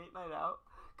couple's date night out.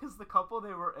 Because the couple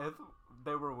they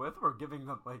were with were giving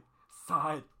them like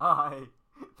side eye.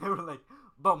 They were like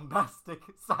bombastic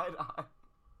side eye.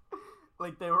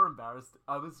 Like they were embarrassed.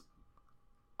 I was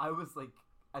like,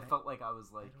 I felt like I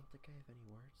was like. I don't think I have any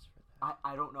words for that.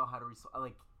 I don't know how to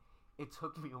like, it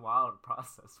took me a while to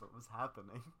process what was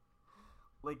happening.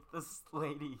 Like this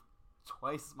lady,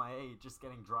 twice my age, just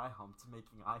getting dry humped,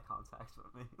 making eye contact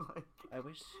with me. Like I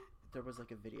wish there was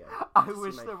like a video. I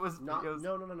wish there was videos.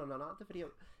 No, not the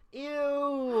video.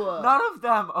 Ew. None of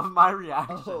them of my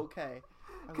reaction. Oh, okay.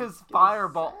 Because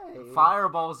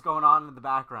fireball's going on in the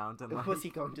background, and like, was he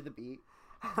going to the beat?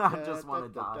 I just want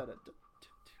to die.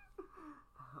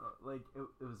 Like it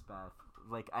was bad.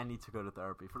 Like I need to go to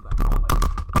therapy for that. Oh my.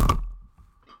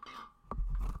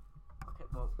 Okay,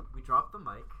 well we dropped the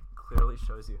mic. Clearly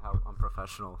shows you how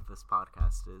unprofessional this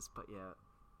podcast is. But yeah,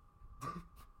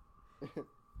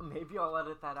 maybe I'll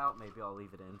edit that out. Maybe I'll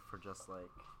leave it in for just like.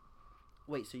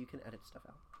 Wait, so you can edit stuff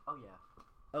out? Oh yeah.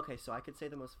 Okay, so I could say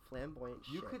the most flamboyant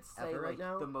you shit could say ever like right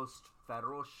now. The most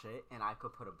federal shit, and I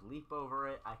could put a bleep over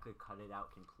it. I could cut it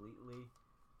out completely.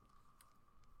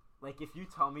 Like, if you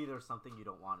tell me there's something you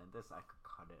don't want in this, I could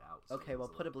cut it out. So okay, well,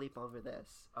 easily. put a bleep over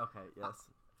this. Okay, yes.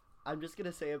 I'm just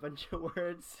gonna say a bunch of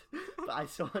words, but I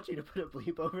still want you to put a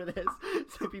bleep over this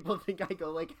so people think I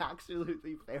go, like,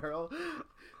 absolutely feral.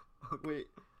 Okay. Wait,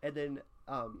 and then,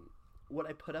 when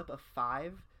I put up a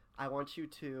 5, I want you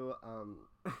to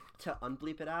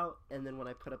unbleep it out, and then when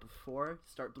I put up a 4,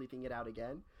 start bleeping it out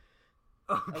again.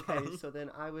 Okay, so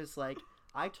then I was like,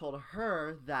 I told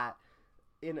her that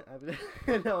no,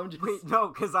 I'm just... Wait, no,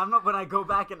 because I'm not, when I go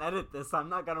back and edit this, I'm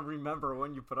not gonna remember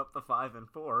when you put up the 5 and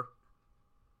 4.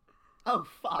 Oh,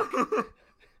 fuck.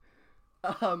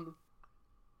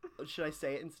 Should I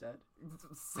say it instead?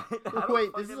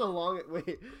 Wait, this is a long...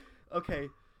 Wait. Okay.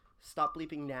 Stop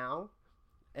bleeping now.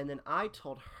 And then I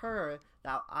told her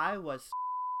that I was...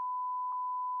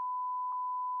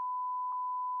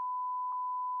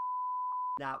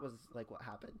 That was, like, what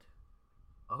happened.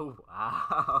 Oh,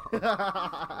 wow.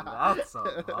 That's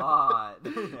a lot.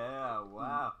 Yeah,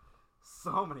 wow.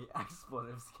 So many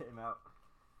expletives came out.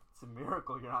 It's a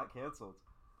miracle you're not canceled.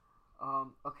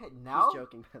 Okay, now... He's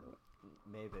joking, by the way.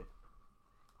 Maybe.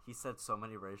 He said so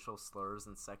many racial slurs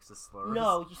and sexist slurs.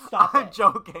 No, you stop I'm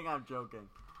joking.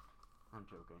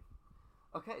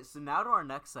 Okay, so now to our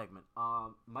next segment.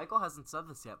 Michael hasn't said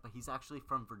this yet, but he's actually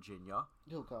from Virginia.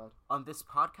 Oh, God. This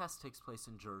podcast takes place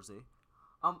in Jersey.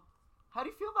 How do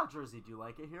you feel about Jersey? Do you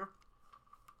like it here?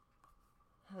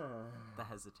 The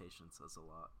hesitation says a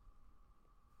lot.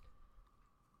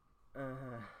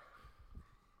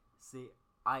 See,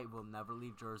 I will never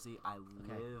leave Jersey. I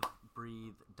live,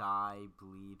 breathe, die,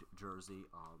 bleed Jersey.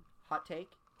 Hot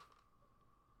take.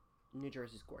 New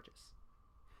Jersey's gorgeous.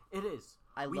 It is.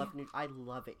 I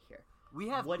love it here. We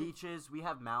have beaches. We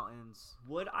have mountains.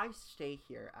 Would I stay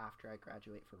here after I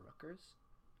graduate from Rutgers?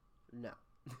 No.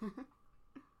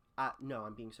 No,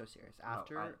 I'm being so serious.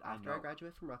 After I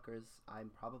graduate from Rutgers,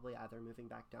 I'm probably either moving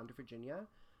back down to Virginia,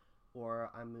 or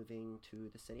I'm moving to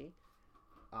the city.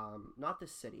 Not the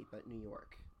city, but New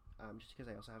York. Just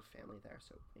because I also have family there,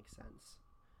 so it makes sense.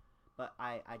 But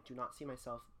I do not see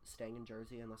myself staying in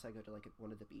Jersey unless I go to, like,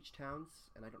 one of the beach towns,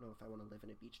 and I don't know if I want to live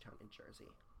in a beach town in Jersey.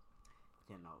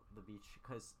 You know, the beach,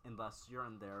 because unless you're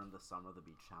in there in the summer, the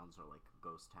beach towns are, like,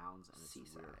 ghost towns, and it's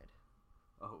Seaside. Weird.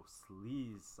 Oh,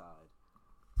 sleaze side.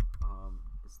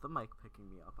 Is the mic picking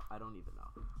me up? I don't even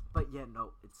know. But yeah,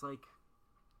 no, it's like,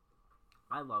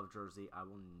 I love Jersey. I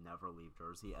will never leave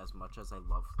Jersey as much as I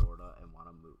love Florida and want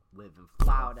to live in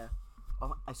Florida.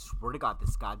 Oh, I swear to God,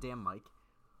 this goddamn mic.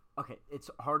 Okay, it's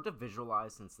hard to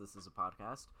visualize since this is a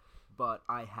podcast, but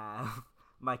I have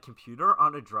my computer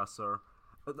on a dresser.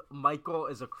 Michael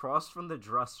is across from the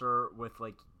dresser with,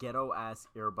 like, ghetto-ass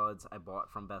earbuds I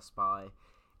bought from Best Buy.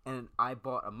 and I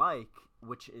bought a mic,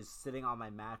 which is sitting on my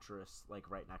mattress, like,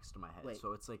 right next to my head. Wait.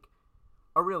 So it's, like,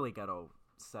 a really ghetto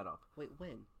setup. Wait,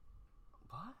 when?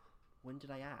 What? When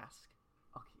did I ask?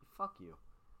 Okay, fuck you.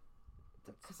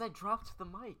 Because I dropped the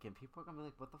mic, and people are going to be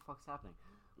like, what the fuck's happening?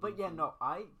 But, yeah, no,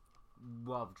 I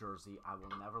love Jersey. I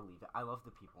will never leave it. I love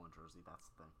the people in Jersey. That's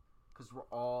the thing. Because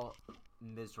we're all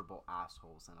miserable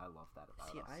assholes, and I love that about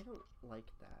us. See, I don't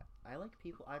like that. I like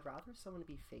people. I'd rather someone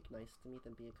be fake nice to me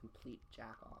than be a complete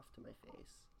jack off to my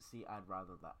face. See, I'd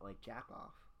rather that. Like, Jack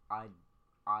off.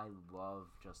 I love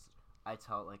just. I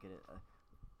tell it like it.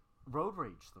 Road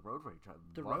rage. The road rage.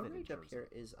 The road rage up here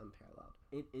is unparalleled.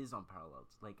 It is unparalleled.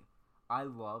 Like, I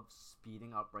love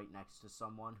speeding up right next to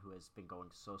someone who has been going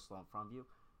so slow in front of you,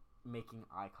 making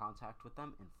eye contact with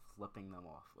them, and flipping them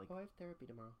off. Like, I have therapy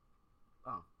tomorrow.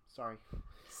 Oh. Sorry.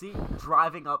 See,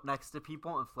 driving up next to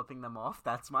people and flipping them off,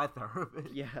 that's my therapy.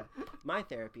 Yeah. My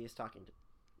therapy is talking to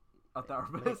a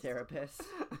therapist. My therapist.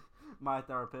 My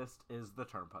therapist is the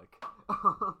turnpike.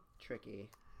 Tricky.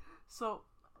 So,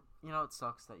 you know, it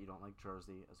sucks that you don't like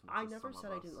Jersey as much I as never some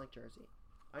said of I us. didn't like Jersey.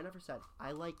 I never said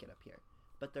I like it up here.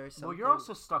 But there's something... Well, you're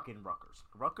also stuck in Rutgers.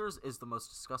 Rutgers is the most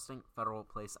disgusting federal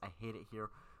place. I hate it here.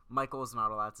 Michael is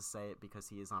not allowed to say it because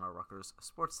he is on our Rutgers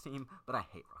sports team, but I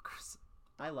hate Rutgers.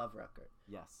 I love Rutgers.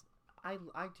 Yes. I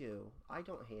do. I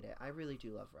don't hate it. I really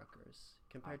do love Rutgers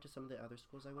compared to some of the other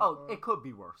schools I went to. It could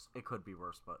be worse. It could be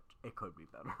worse, but it could be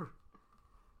better.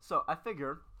 So I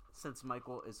figured, since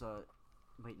Michael is a...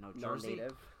 Wait, no, Jersey...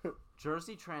 Non-native.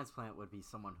 Jersey transplant would be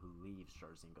someone who leaves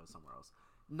Jersey and goes somewhere else.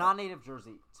 Non-native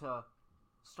Jersey, to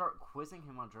start quizzing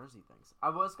him on Jersey things. I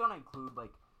was going to include,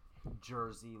 like,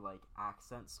 Jersey, like,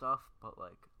 accent stuff, but,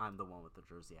 like, I'm the one with the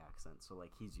Jersey accent, so,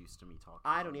 like, he's used to me talking.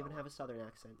 I don't even have a southern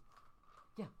accent.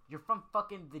 Yeah, you're from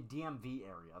fucking the DMV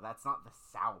area. That's not the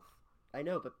South. I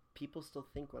know, but people still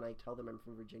think when I tell them I'm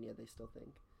from Virginia, they still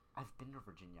think. I've been to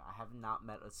Virginia. I have not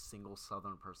met a single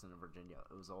southern person in Virginia.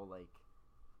 It was all, like...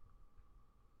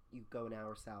 You go an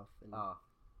hour south and...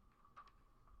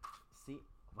 See,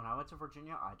 when I went to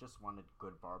Virginia, I just wanted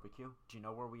good barbecue. Do you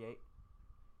know where we ate?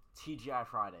 TGI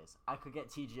Fridays. I could get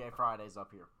TGI Fridays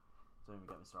up here. Don't even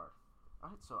get me started.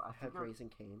 Alright, so I have Raising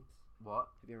Cane's. What?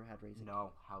 Have you ever had Raising Cane's?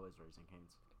 No. How is Raising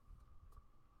Cane's?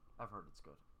 I've heard it's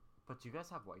good. But do you guys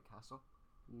have White Castle?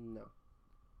 No.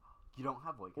 You don't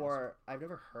have White Castle? Or, I've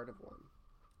never heard of one.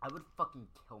 I would fucking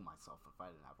kill myself if I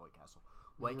didn't have White Castle.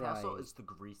 White Castle is the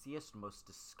greasiest, most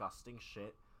disgusting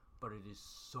shit, but it is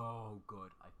so good.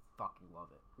 I fucking love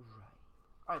it.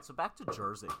 Right. Alright, so back to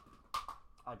Jersey.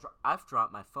 I've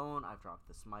dropped my phone. I've dropped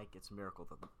this mic. It's a miracle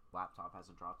that the laptop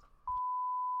hasn't dropped.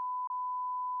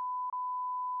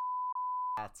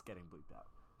 That's getting bleeped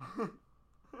out.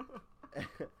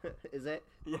 Is it?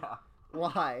 Yeah.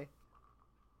 Why?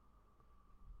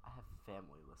 I have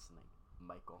family listening.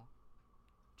 Michael.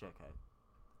 JK.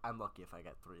 I'm lucky if I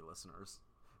get 3 listeners.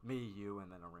 Me, you,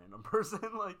 and then a random person.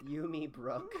 Like You, me,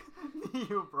 Brooke.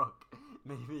 You, Brooke.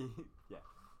 Maybe. Yeah.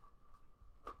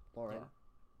 Lauren.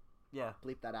 Yeah.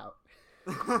 Bleep that out.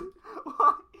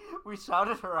 What? We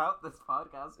shouted her out this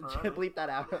podcast already. Bleep that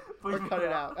out. Bleep Or cut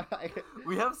it out.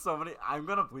 We have so many. I'm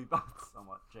gonna bleep out so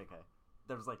much. JK.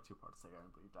 There's like 2 parts there I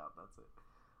bleeped out. That's it.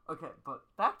 Okay, but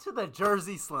back to the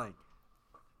Jersey slang.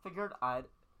 Figured I'd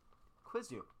quiz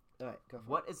you. Alright, go for it.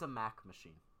 What is a Mac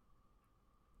machine?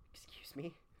 Excuse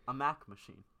me? A Mac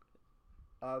machine.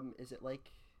 Is it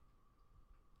like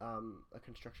a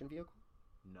construction vehicle?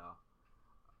 No.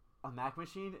 A Mac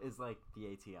machine is like the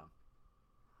ATM.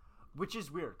 Which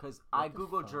is weird, because I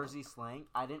googled Jersey slang.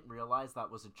 I didn't realize that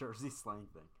was a Jersey slang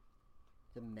thing.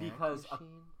 The Mac Because machine?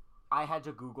 I had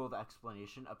to Google the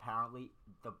explanation. Apparently,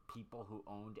 the people who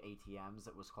owned ATMs,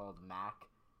 it was called Mac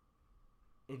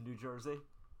in New Jersey.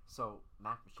 So,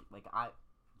 Mac machine. Like,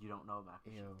 you don't know Mac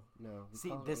machine. Ew, no.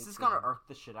 See, this is going to irk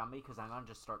the shit out of me, because I'm going to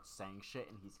just start saying shit,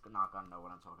 and he's not going to know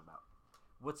what I'm talking about.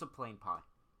 What's a plain pie?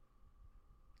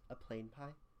 A plain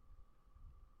pie?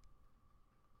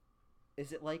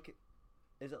 Is it like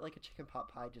a chicken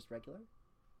pot pie, just regular?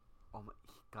 Oh my,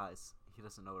 guys, he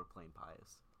doesn't know what a plain pie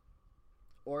is.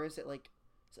 Or is it like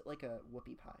a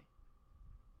whoopie pie?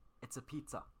 It's a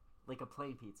pizza. Like a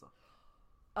plain pizza.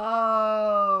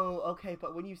 Oh, okay,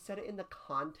 but when you said it in the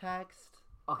context,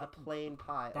 Okay. a plain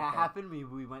pie. That okay. happened to me.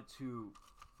 We went to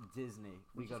Disney.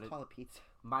 We just call it pizza.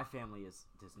 My family is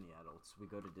Disney adults. We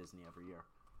go to Disney every year.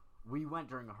 We went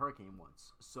during a hurricane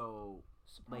once, so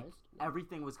Surprised? like No.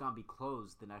 everything was gonna be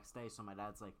closed the next day. So my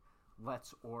dad's like,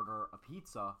 "Let's order a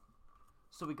pizza."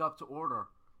 So we go up to order.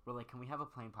 We're like, "Can we have a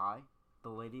plain pie?" The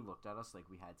lady looked at us like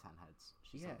we had 10 heads.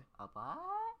 She's Yeah. like, "A what?"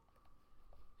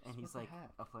 And Just he's what like, the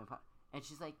heck? "A plain pie." And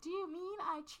she's like, do you mean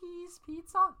a cheese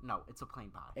pizza? No, it's a plain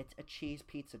pie. It's a cheese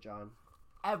pizza, John.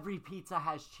 Every pizza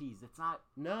has cheese. It's not...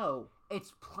 No.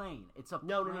 It's plain. It's a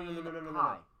No. plain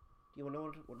pie. Do you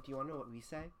want to know what we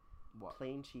say? What?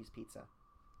 Plain cheese pizza.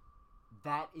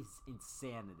 That is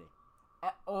insanity.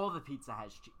 All the pizza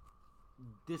has cheese.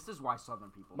 This is why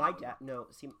Southern people...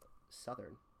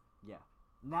 Southern. Yeah.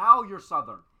 Now you're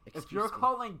Southern. Excuse if you're me.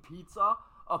 calling pizza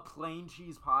a plain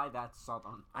cheese pie, that's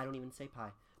Southern. I don't even say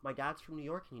pie. My dad's from New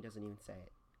York and he doesn't even say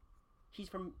it. He's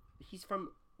from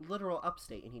literal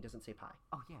upstate and he doesn't say pie.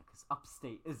 Oh yeah, because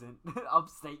upstate isn't.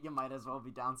 Upstate, you might as well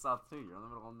be down south too. You're in the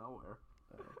middle of nowhere.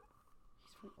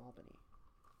 He's from Albany.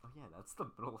 Oh yeah, that's the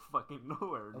middle of fucking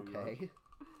nowhere. New York.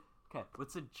 Okay,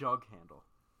 what's a jug handle?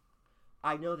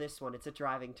 I know this one. It's a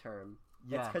driving term.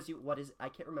 Yeah. It's because I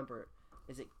can't remember.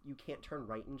 Is it you can't turn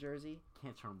right in Jersey?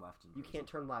 Can't turn left in Jersey. You can't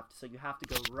turn left, so you have to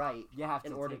go right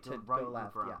in order to right go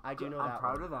left. Around. Yeah, I do know I'm that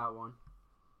proud one. of that one.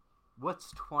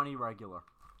 What's 20 regular?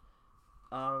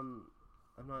 I'm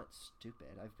not stupid.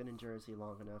 I've been in Jersey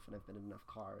long enough and I've been in enough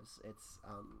cars. It's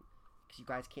because you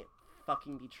guys can't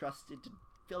fucking be trusted to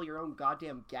fill your own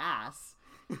goddamn gas.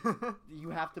 You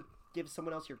have to give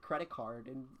someone else your credit card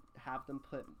and have them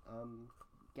put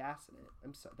gas in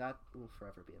it. That will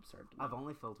forever be absurd to me. I've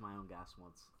only filled my own gas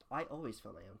once. I always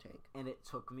fill my own tank. And it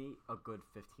took me a good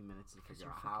 15 minutes to figure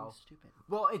out you're how. fucking stupid.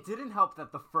 Well, it didn't help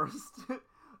that the first...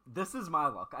 This is my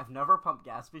luck. I've never pumped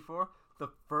gas before. The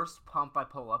first pump I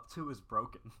pull up to is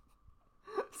broken.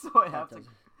 So I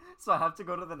have to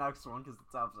go to the next one because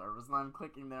it's out of service. And I'm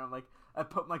clicking there. I'm like, I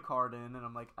put my card in and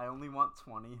I'm like, I only want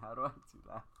 20. How do I do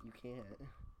that? You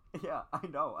can't. Yeah, I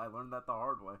know. I learned that the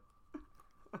hard way.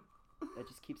 It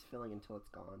just keeps filling until it's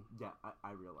gone. Yeah,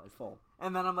 I realized. Full.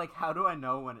 And then I'm like, how do I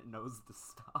know when it knows to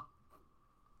stop?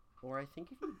 Or I think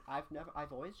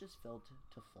I've always just filled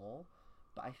to full,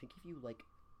 but I think if you like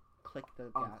click the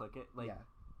unclick it, like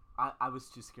yeah. I was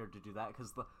too scared to do that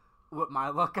because with my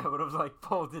luck I would have like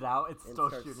pulled it out. It's still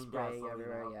shooting gas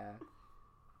everywhere. out. Yeah.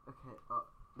 Okay.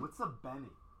 What's a Benny?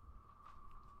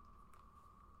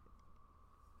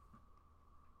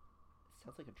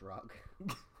 Sounds like a drug.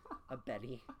 A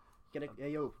Benny.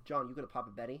 Hey, yo, John, you gonna pop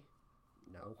a Benny?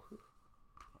 No.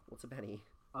 What's a Benny?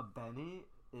 A Benny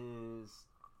is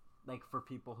like for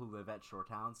people who live at shore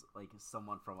towns, like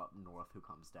someone from up north who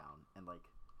comes down and like.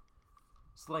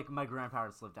 So like my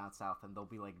grandparents live down south and they'll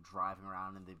be like driving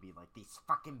around and they'd be like these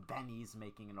fucking Bennies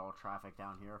making it all traffic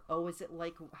down here. Oh, is it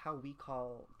like how we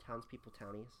call townspeople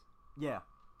townies? Yeah,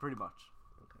 pretty much.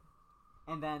 Okay.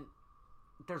 And then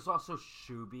there's also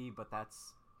Shooby, but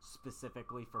that's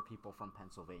specifically for people from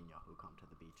Pennsylvania who come to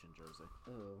the beach in Jersey.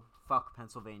 Ooh. Fuck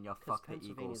Pennsylvania, fuck the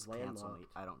Eagles, cancel me.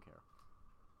 I don't care.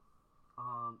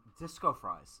 Disco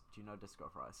fries. Do you know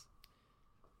disco fries?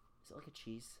 Is it like a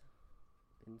cheese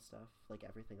and stuff? Like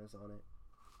everything is on it?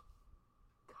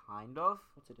 Kind of.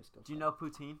 What's a disco fry? Do you know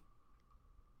poutine?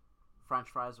 French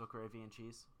fries with gravy and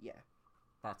cheese? Yeah.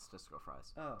 That's disco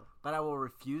fries. Oh. But I will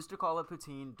refuse to call it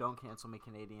poutine. Don't cancel me,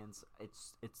 Canadians.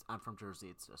 It's. I'm from Jersey.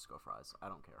 It's disco fries. I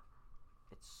don't care.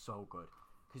 It's so good.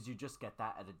 Because you just get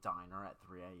that at a diner at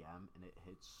 3 a.m. and it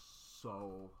hits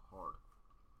so hard.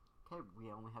 Okay, we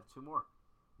only have 2 more.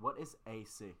 What is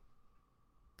AC?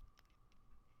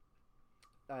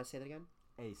 Say that again?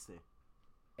 AC.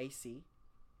 AC?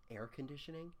 Air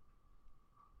conditioning?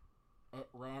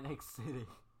 Atlantic City.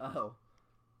 Oh.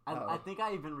 I think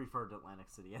I even referred to Atlantic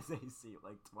City as AC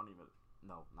like 20 minutes.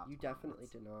 No, not 20 You definitely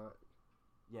minutes. did not.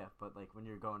 Yeah, but like when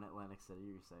you're going to Atlantic City,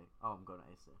 you say, "Oh, I'm going to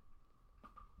AC,"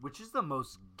 which is the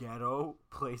most ghetto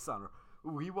place on earth.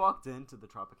 We walked into the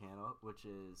Tropicana, which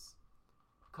is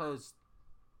because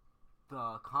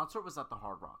the concert was at the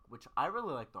Hard Rock, which I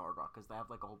really like the Hard Rock because they have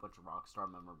like a whole bunch of rock star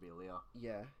memorabilia.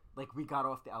 Yeah. Like we got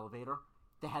off the elevator,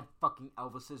 they had fucking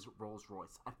Elvis's Rolls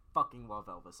Royce. I fucking love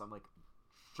Elvis. I'm like,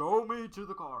 show me to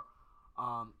the car.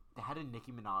 They had a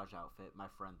Nicki Minaj outfit. My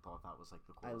friend thought that was like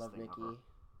the coolest I love thing Nicki. ever.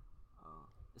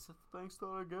 Is it thanks that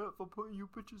I get for putting you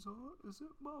bitches on? Is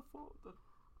it my fault?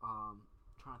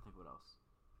 Trying to think what else.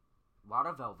 A lot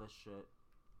of Elvis shit.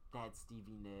 They had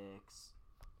Stevie Nicks.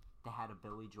 They had a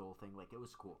Billy Joel thing. Like, it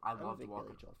was cool. I'm a loved big walking.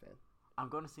 Billy Joel fan. I'm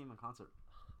going to see him in concert.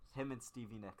 Him and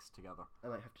Stevie Nicks together. I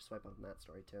might have to swipe up on that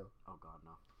story too. Oh god,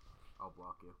 no. I'll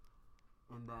block you.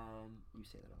 And then You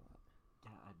say that a lot.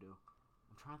 yeah, I do.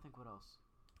 I'm trying to think what else.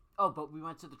 Oh, but we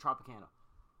went to the Tropicana.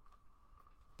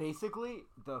 Basically,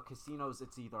 the casinos,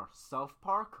 it's either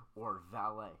self-park or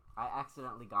valet. I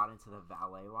accidentally got into the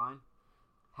valet line.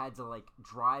 Had to, like,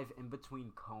 drive in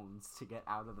between cones to get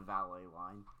out of the valet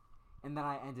line. And then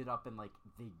I ended up in, like,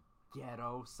 the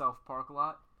ghetto self-park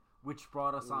lot, which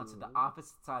brought us onto the Ooh.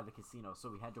 opposite side of the casino. So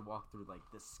we had to walk through like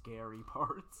the scary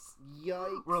parts,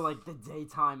 Yikes. where like the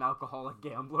daytime alcoholic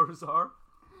gamblers are.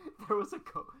 There was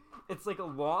it's like a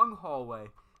long hallway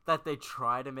that they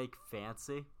try to make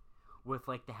fancy, with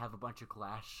like they have a bunch of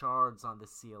glass shards on the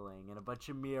ceiling and a bunch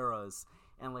of mirrors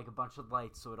and like a bunch of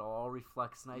lights, so it all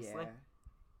reflects nicely.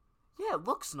 Yeah, it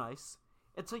looks nice.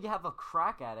 Until you have a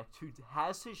crack addict who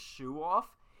has his shoe off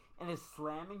and is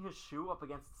slamming his shoe up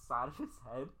against the side of his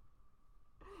head,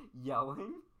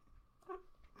 yelling.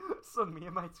 So me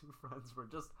and my two friends were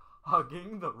just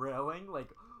hugging the railing, like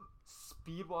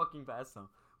speed walking past them.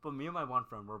 But me and my one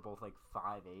friend were both like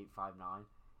 5'8", 5'9",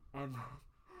 and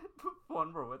the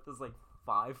one we're with is like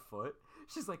 5 foot.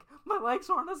 She's like, my legs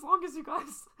aren't as long as you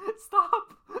guys.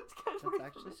 Stop. That's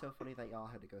actually so funny that y'all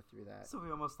had to go through that. So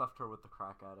we almost left her with the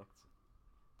crack addict.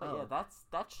 But Oh. yeah,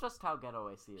 that's just how ghetto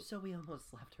I see it. So we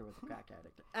almost left her with a crack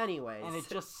addict. Anyways. And it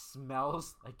just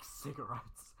smells like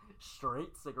cigarettes.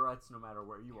 Straight cigarettes, no matter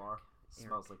where you are.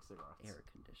 Smells like cigarettes. Air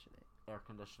conditioning. Air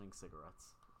conditioning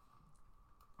cigarettes.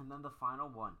 And then the final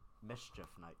one, Mischief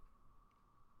Night.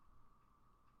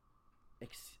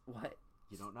 What?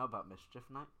 You don't know about Mischief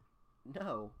Night?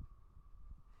 No.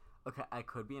 Okay, I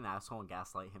could be an asshole and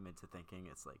gaslight him into thinking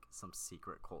it's like some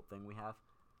secret cult thing we have.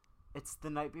 It's the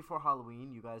night before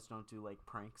Halloween. You guys don't do like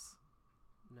pranks?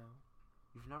 No.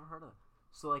 You've never heard of it?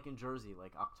 So like in Jersey,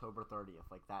 like October 30th,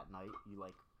 like that night, you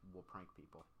like will prank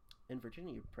people. In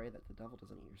Virginia, you pray that the devil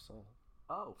doesn't eat your soul.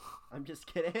 Oh. I'm just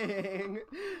kidding.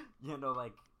 You know,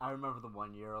 like, I remember the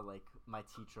one year, like, my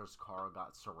teacher's car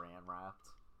got saran wrapped.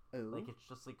 Ooh. Like, it's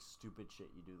just, like, stupid shit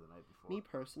you do the night before. Me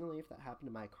personally, if that happened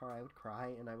to my car, I would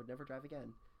cry and I would never drive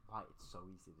again. Why? It's so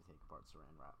easy to take apart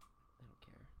saran wrap. I don't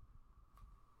care.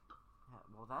 Yeah,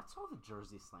 well, that's all the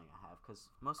Jersey slang I have, because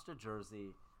most of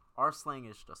Jersey, our slang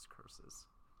is just curses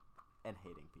and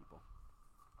hating people.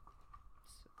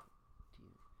 So,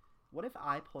 what if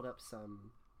I pulled up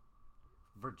some...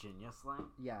 Virginia slang?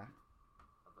 Yeah.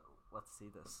 Let's see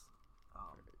this.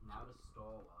 Now to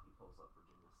stall while he pulls up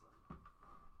Virginia slang.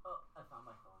 Oh, I found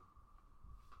my phone.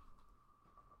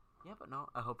 Yeah, but no,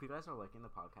 I hope you guys are liking the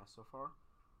podcast so far.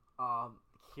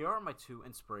 Here are my two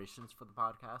inspirations for the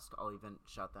podcast. I'll even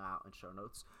shout them out in show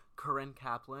notes. Corinne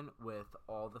Kaplan with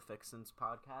All the Fixins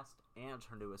podcast and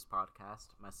her newest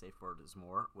podcast, My Safe Word Is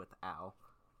More, with Al.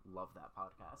 Love that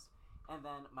podcast. And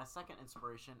then my second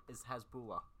inspiration is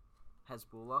Hasbullah.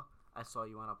 Hasbullah, I saw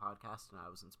you on a podcast and I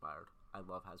was inspired. I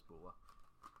love Hasbullah.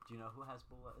 Do you know who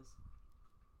Hasbullah is?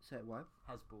 Say what?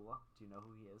 Hasbullah, do you know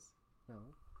who he is? No.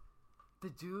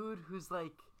 The dude who's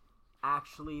like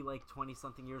actually like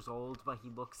 20-something years old, but he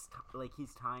looks like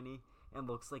he's tiny and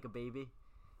looks like a baby.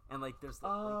 And like there's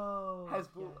like,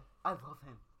 Hasbullah. Yeah. I love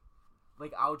him.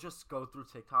 Like I'll just go through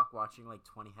TikTok watching like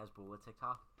 20 Hasbullah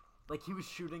TikTok. Like he was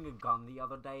shooting a gun the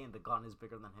other day and the gun is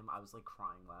bigger than him. I was like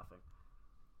crying laughing.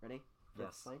 Ready? Yes.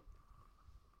 Explain?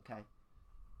 Okay.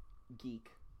 Geek.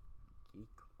 Geek?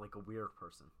 Like a weird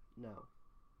person. No.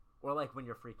 Or like when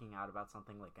you're freaking out about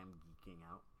something, like I'm geeking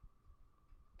out.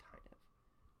 Kind of.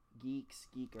 Geeks,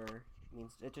 geeker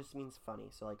means it just means funny.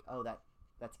 So like, oh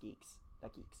that's geeks.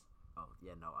 That geeks. Oh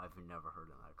yeah, no, I've never heard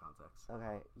in that context.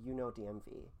 Okay, you know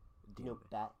DMV. Do you know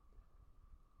bet?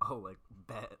 Oh, like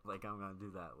bet, like I'm gonna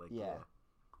do that. Like yeah.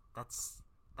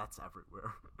 That's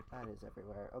everywhere. That is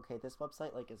everywhere. Okay, this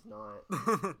website like is not.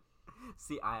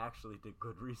 See, I actually did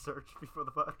good research before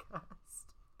the podcast.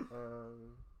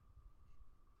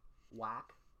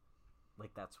 Whack.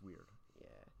 Like that's weird.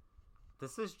 Yeah.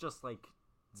 This is just like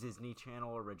Disney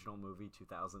Channel original movie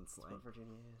 2000 slang. That's what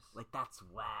Virginia is. Like that's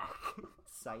whack.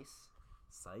 Sice.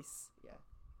 Sice? Yeah.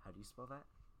 How do you spell that?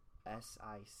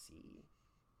 SIC.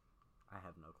 I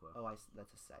have no clue. Oh,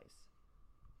 that's a sice.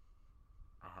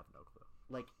 I have no clue.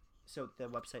 Like, so the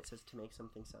website says to make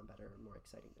something sound better and more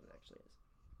exciting than it actually is.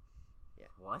 Yeah.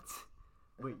 What?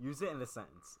 Wait, use it in a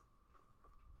sentence.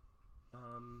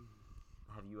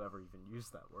 Have you ever even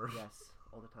used that word? Yes,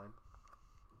 all the time.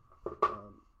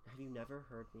 Have you never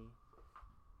heard me?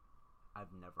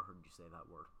 I've never heard you say that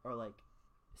word. Or like,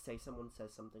 say someone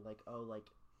says something like, "Oh, like,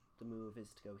 the move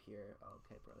is to go here." Oh,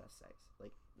 okay, bro, that's sice.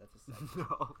 Like, that's a sice.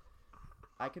 No.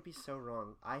 I could be so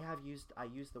wrong. I use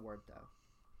the word though.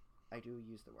 I do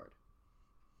use the word.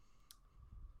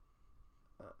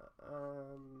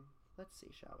 Let's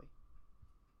see, shall we?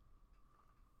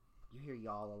 You hear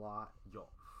y'all a lot.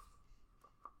 Y'all.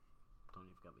 Don't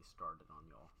even get me started on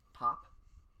y'all. Pop?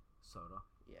 Soda?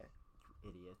 Yeah. You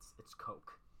idiots. It's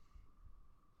Coke.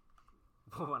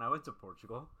 But when I went to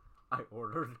Portugal, I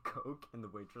ordered Coke and the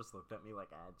waitress looked at me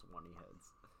like I had 20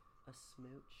 heads. A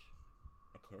smooch?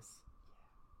 A kiss?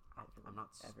 Yeah. I'm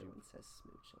not stupid. Everyone says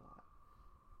smooch a lot.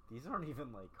 These aren't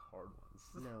even, like, hard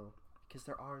ones. No, because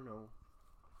there are no.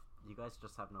 You guys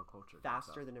just have no culture.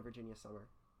 Faster than a Virginia summer.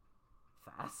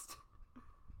 Fast?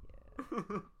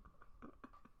 Yeah.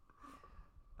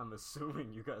 I'm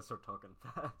assuming you guys are talking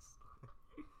fast.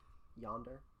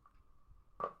 Yonder?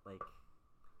 Like,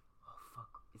 oh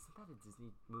fuck, isn't that a Disney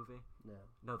movie? No.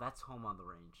 No, that's Home on the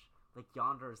Range. Like,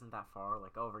 yonder isn't that far,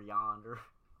 like, over yonder.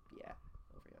 Yeah,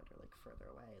 over yonder, like,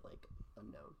 further away, like,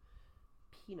 unknown.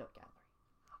 Peanut Gallery.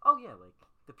 Oh yeah, like,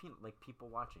 the peanut, like, people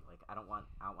watching. Like, I don't want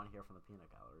to hear from the peanut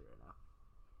gallery right now.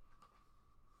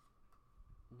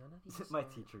 None of these My are...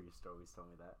 teacher used to always tell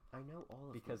me that. I know all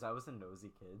of because these. I was a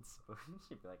nosy kid, so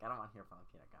she'd be like, I don't want to hear from the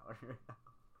peanut gallery right now.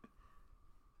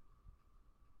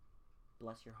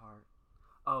 Bless your heart.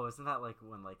 Oh, isn't that like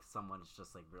when like someone's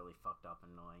just like really fucked up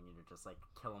and annoying and you're just like,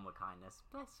 kill them with kindness?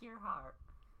 Bless your heart.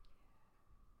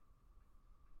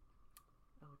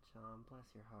 Oh, John, bless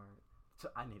your heart.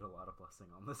 I need a lot of blessing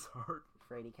on this heart.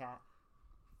 Fraidy cat.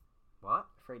 What?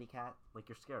 Fraidy cat. Like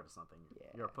you're scared of something. Yeah.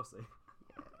 You're a pussy.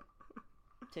 Yeah.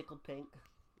 Tickled pink.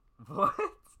 What?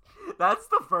 That's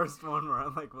the first one where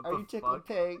I'm like, what Are the you tickled fuck?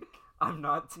 pink? I'm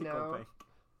not tickled pink.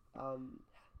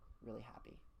 Really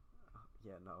happy.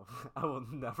 Yeah, no. I will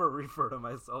never refer to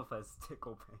myself as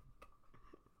tickle pink.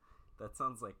 That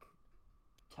sounds like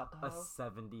Tuckahoe? a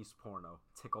 70s porno.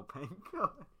 Tickle pink.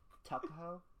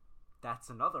 Tuckahoe? That's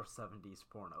another 70s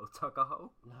porno.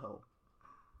 Tuckahoe? No.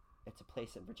 It's a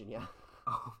place in Virginia.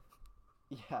 Oh.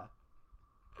 Yeah.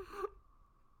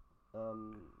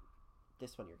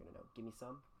 This one you're gonna know. Give me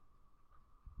some.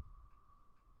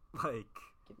 Like.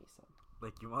 Give me some.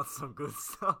 Like you want some good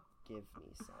stuff? Give me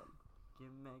some. Give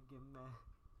me.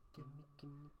 Give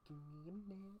me a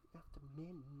minute after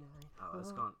midnight. Oh, I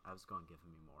was going give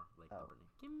me more. Like Oh. Brittany.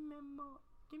 Give me more.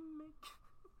 Give me.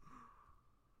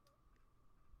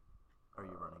 Are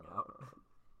you running out?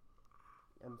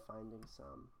 I'm finding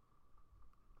some.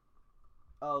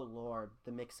 Oh Lord,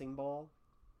 the mixing bowl.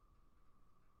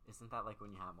 Isn't that like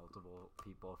when you have multiple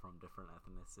people from different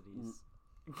ethnicities?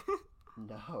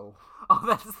 No. Oh,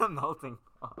 that's the melting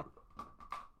pot.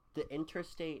 The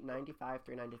Interstate 95,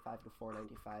 395 to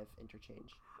 495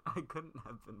 interchange. I couldn't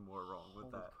have been more wrong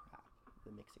with Holy that. crap.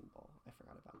 The mixing bowl. I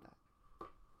forgot about that. Do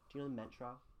you know the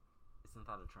Metro? Isn't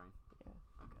that a train? Yeah.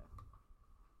 Okay.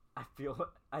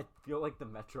 I feel like the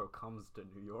Metro comes to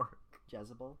New York.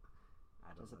 Jezebel?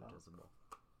 I don't know Jezebel. Jezebel.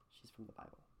 She's from the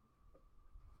Bible.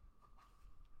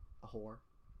 A whore.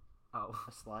 Oh.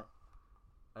 A slut.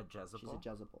 A Jezebel? She's a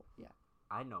Jezebel, yeah.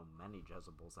 I know many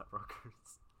Jezebels at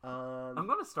Rutgers. I'm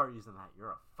gonna start using that. You're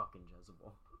a fucking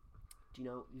Jezebel. Do you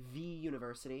know V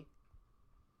University?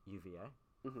 UVA?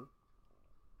 Mm-hmm.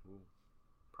 Ooh,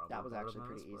 probably That was better actually than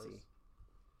pretty this easy. place.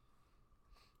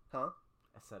 Huh?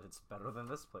 I said it's better than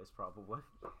this place, probably.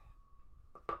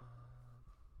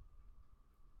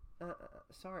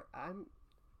 Sorry,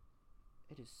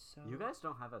 It is so... You guys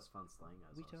don't have as fun slang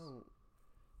as We us. don't.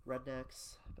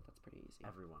 Rednecks, but that's pretty easy.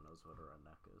 Everyone knows what a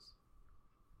redneck is.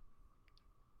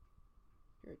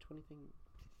 Here, 20 thing.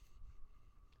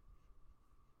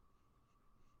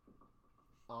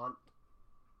 Aunt.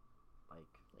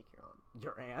 Like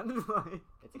Your aunt. your aunt? Like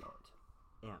It's an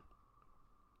aunt. aunt.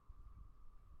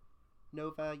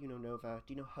 Nova, you know Nova.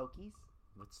 Do you know Hokies?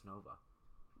 What's Nova?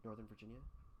 Northern Virginia?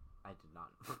 I did not.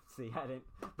 See, I didn't.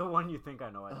 The one you think I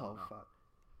know, I don't know. Fuck.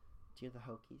 Do you know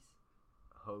the Hokies?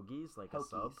 Hoagies? Like Hokies. a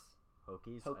sub?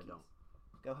 Hokies? I Hokies. don't.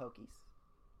 Go Hokies.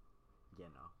 Yeah,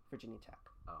 no. Virginia Tech.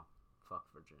 Oh, fuck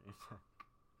Virginia Tech.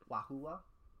 Wahoo.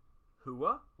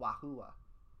 Hua? Wahoo.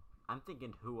 I'm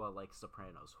thinking Hua like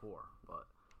Sopranos whore, but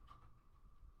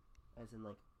As in,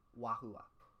 like, Wahoo.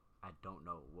 I don't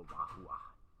know what Wahua.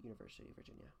 University of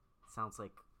Virginia. Sounds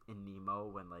like in Nemo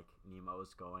when like Nemo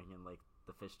is going in like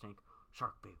the fish tank.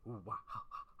 Shark bait. Ooh, wah, ha,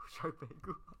 ha, shark bait.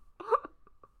 Ooh.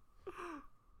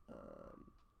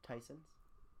 Tyson's.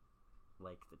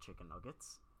 Like the chicken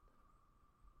nuggets.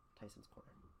 Tyson's Corner.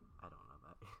 I don't know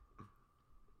that.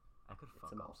 I could It's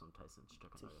fuck a mall. up some Tyson's chicken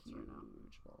It's a nuggets huge right now.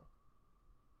 mall.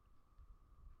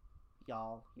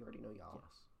 Y'all. You already know y'all.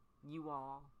 Yes. You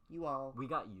all. You all. We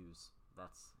got yous.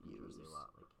 That's in Jersey Yous. a lot.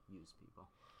 Like use people.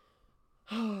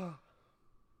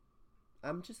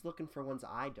 I'm just looking for ones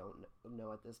I don't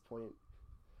know at this point.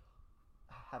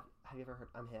 Have you ever heard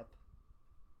I'm hip?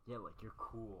 Yeah, like you're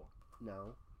cool.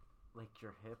 No. Like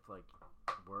you're hip. Like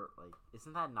we're like.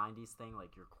 Isn't that '90s thing?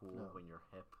 Like you're cool No. when you're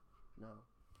hip. No.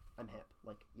 I'm hip.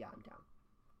 Like, yeah, I'm down.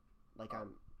 Like,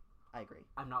 I agree.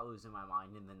 I'm not losing my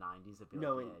mind in the '90s. It'd be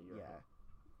No, like, yeah, you're yeah. hip.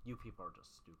 You people are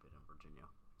just stupid in Virginia.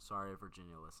 Sorry,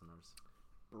 Virginia listeners.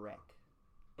 Brick.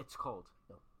 It's cold.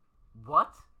 No.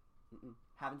 What? Mm-mm.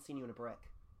 Haven't seen you in a brick.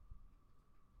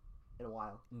 in a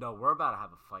while. No, we're about to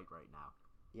have a fight right now.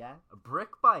 Yeah? A brick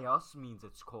by us means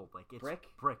it's cold. Like, it's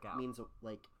brick out. Means,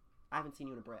 like, I haven't seen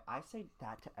you in a brick. I say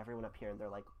that to everyone up here, and they're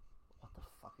like, what the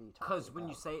fuck are you talking about? Because when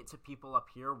you say it to people up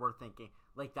here, we're thinking,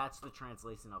 like, that's the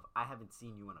translation of, I haven't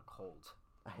seen you in a cold.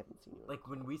 I haven't seen you in like, a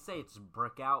cold. when we say it's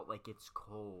brick out, like, it's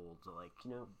cold. Like,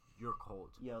 you know, you're cold.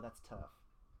 Yo, that's tough.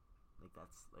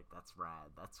 That's rad.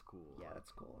 That's cool. Yeah,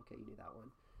 that's cool. Okay, you knew that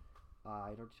one. I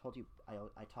already told you,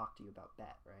 I talked to you about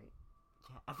Bet, right?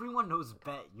 Yeah, everyone knows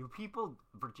Bet. You people,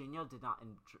 Virginia did not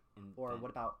invent. Or what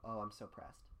about, oh, I'm so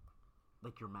pressed.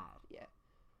 Like, you're mad. Yeah.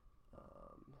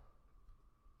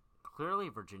 Clearly,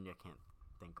 Virginia can't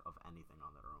think of anything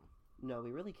on their own. No, we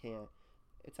really can't.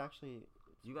 It's actually...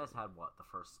 You guys had, what, the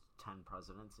first 10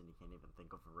 presidents, and you can't even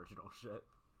think of original shit?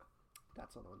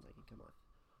 That's all the ones I can come up with.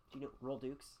 Do you know Roll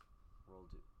Dukes? Roll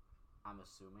Duke. I'm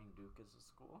assuming Duke is a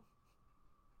school?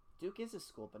 Duke is a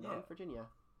school, but not in Virginia.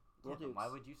 Roll Dukes. Why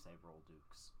would you say Roll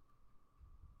Dukes?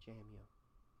 JMU.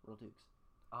 Roll Dukes.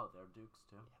 Oh, they're Dukes,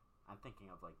 too? Yeah. I'm thinking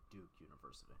of, like, Duke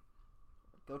University.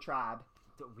 Go Tribe.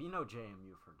 We know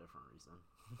JMU for a different reason.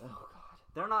 Oh, God.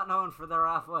 They're not known for their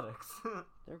athletics.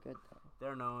 They're good, though.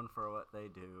 They're known for what they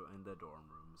do in the dorm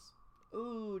rooms.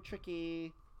 Ooh,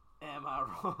 tricky. Am I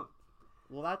wrong?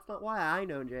 Well, that's not why I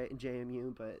know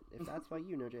JMU, but if that's why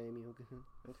you know JMU,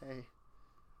 okay.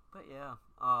 But yeah,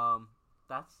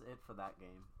 that's it for that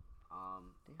game.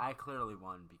 I clearly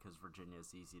won because Virginia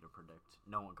is easy to predict.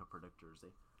 No one could predict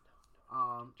Jersey.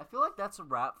 I feel like that's a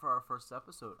wrap for our first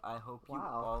episode. I hope you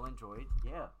all enjoyed.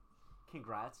 Yeah.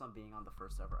 Congrats on being on the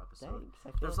first ever episode.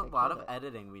 Thanks. There's a lot of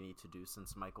editing we need to do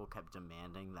since Michael kept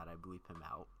demanding that I bleep him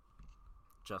out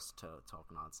just to talk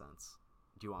nonsense.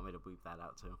 Do you want me to bleep that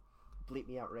out too? Bleep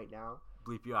me out right now.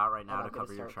 Bleep you out right now to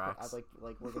cover your tracks.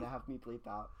 Like we're gonna have me bleep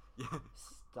out. Yeah.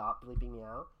 Stop bleeping me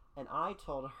out. And I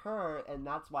told her, and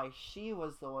that's why she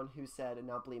was the one who said, "And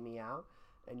now bleep me out."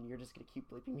 And you're just gonna keep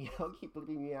bleeping me out, keep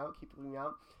bleeping me out, keep bleeping me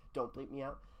out. Don't bleep me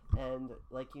out. And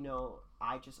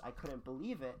I couldn't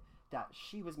believe it that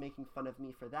she was making fun of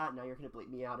me for that. Now you're gonna bleep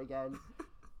me out again.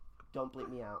 Don't bleep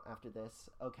me out after this.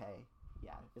 Okay.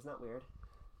 Yeah. Isn't that weird?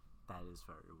 That is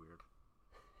very weird.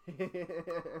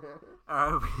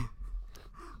 Alright,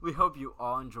 we hope you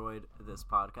all enjoyed this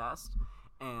podcast.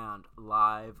 And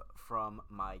live from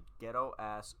my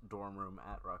ghetto-ass dorm room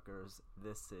at Rutgers,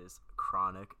 this is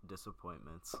Chronic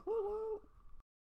Disappointments. Woo-woo.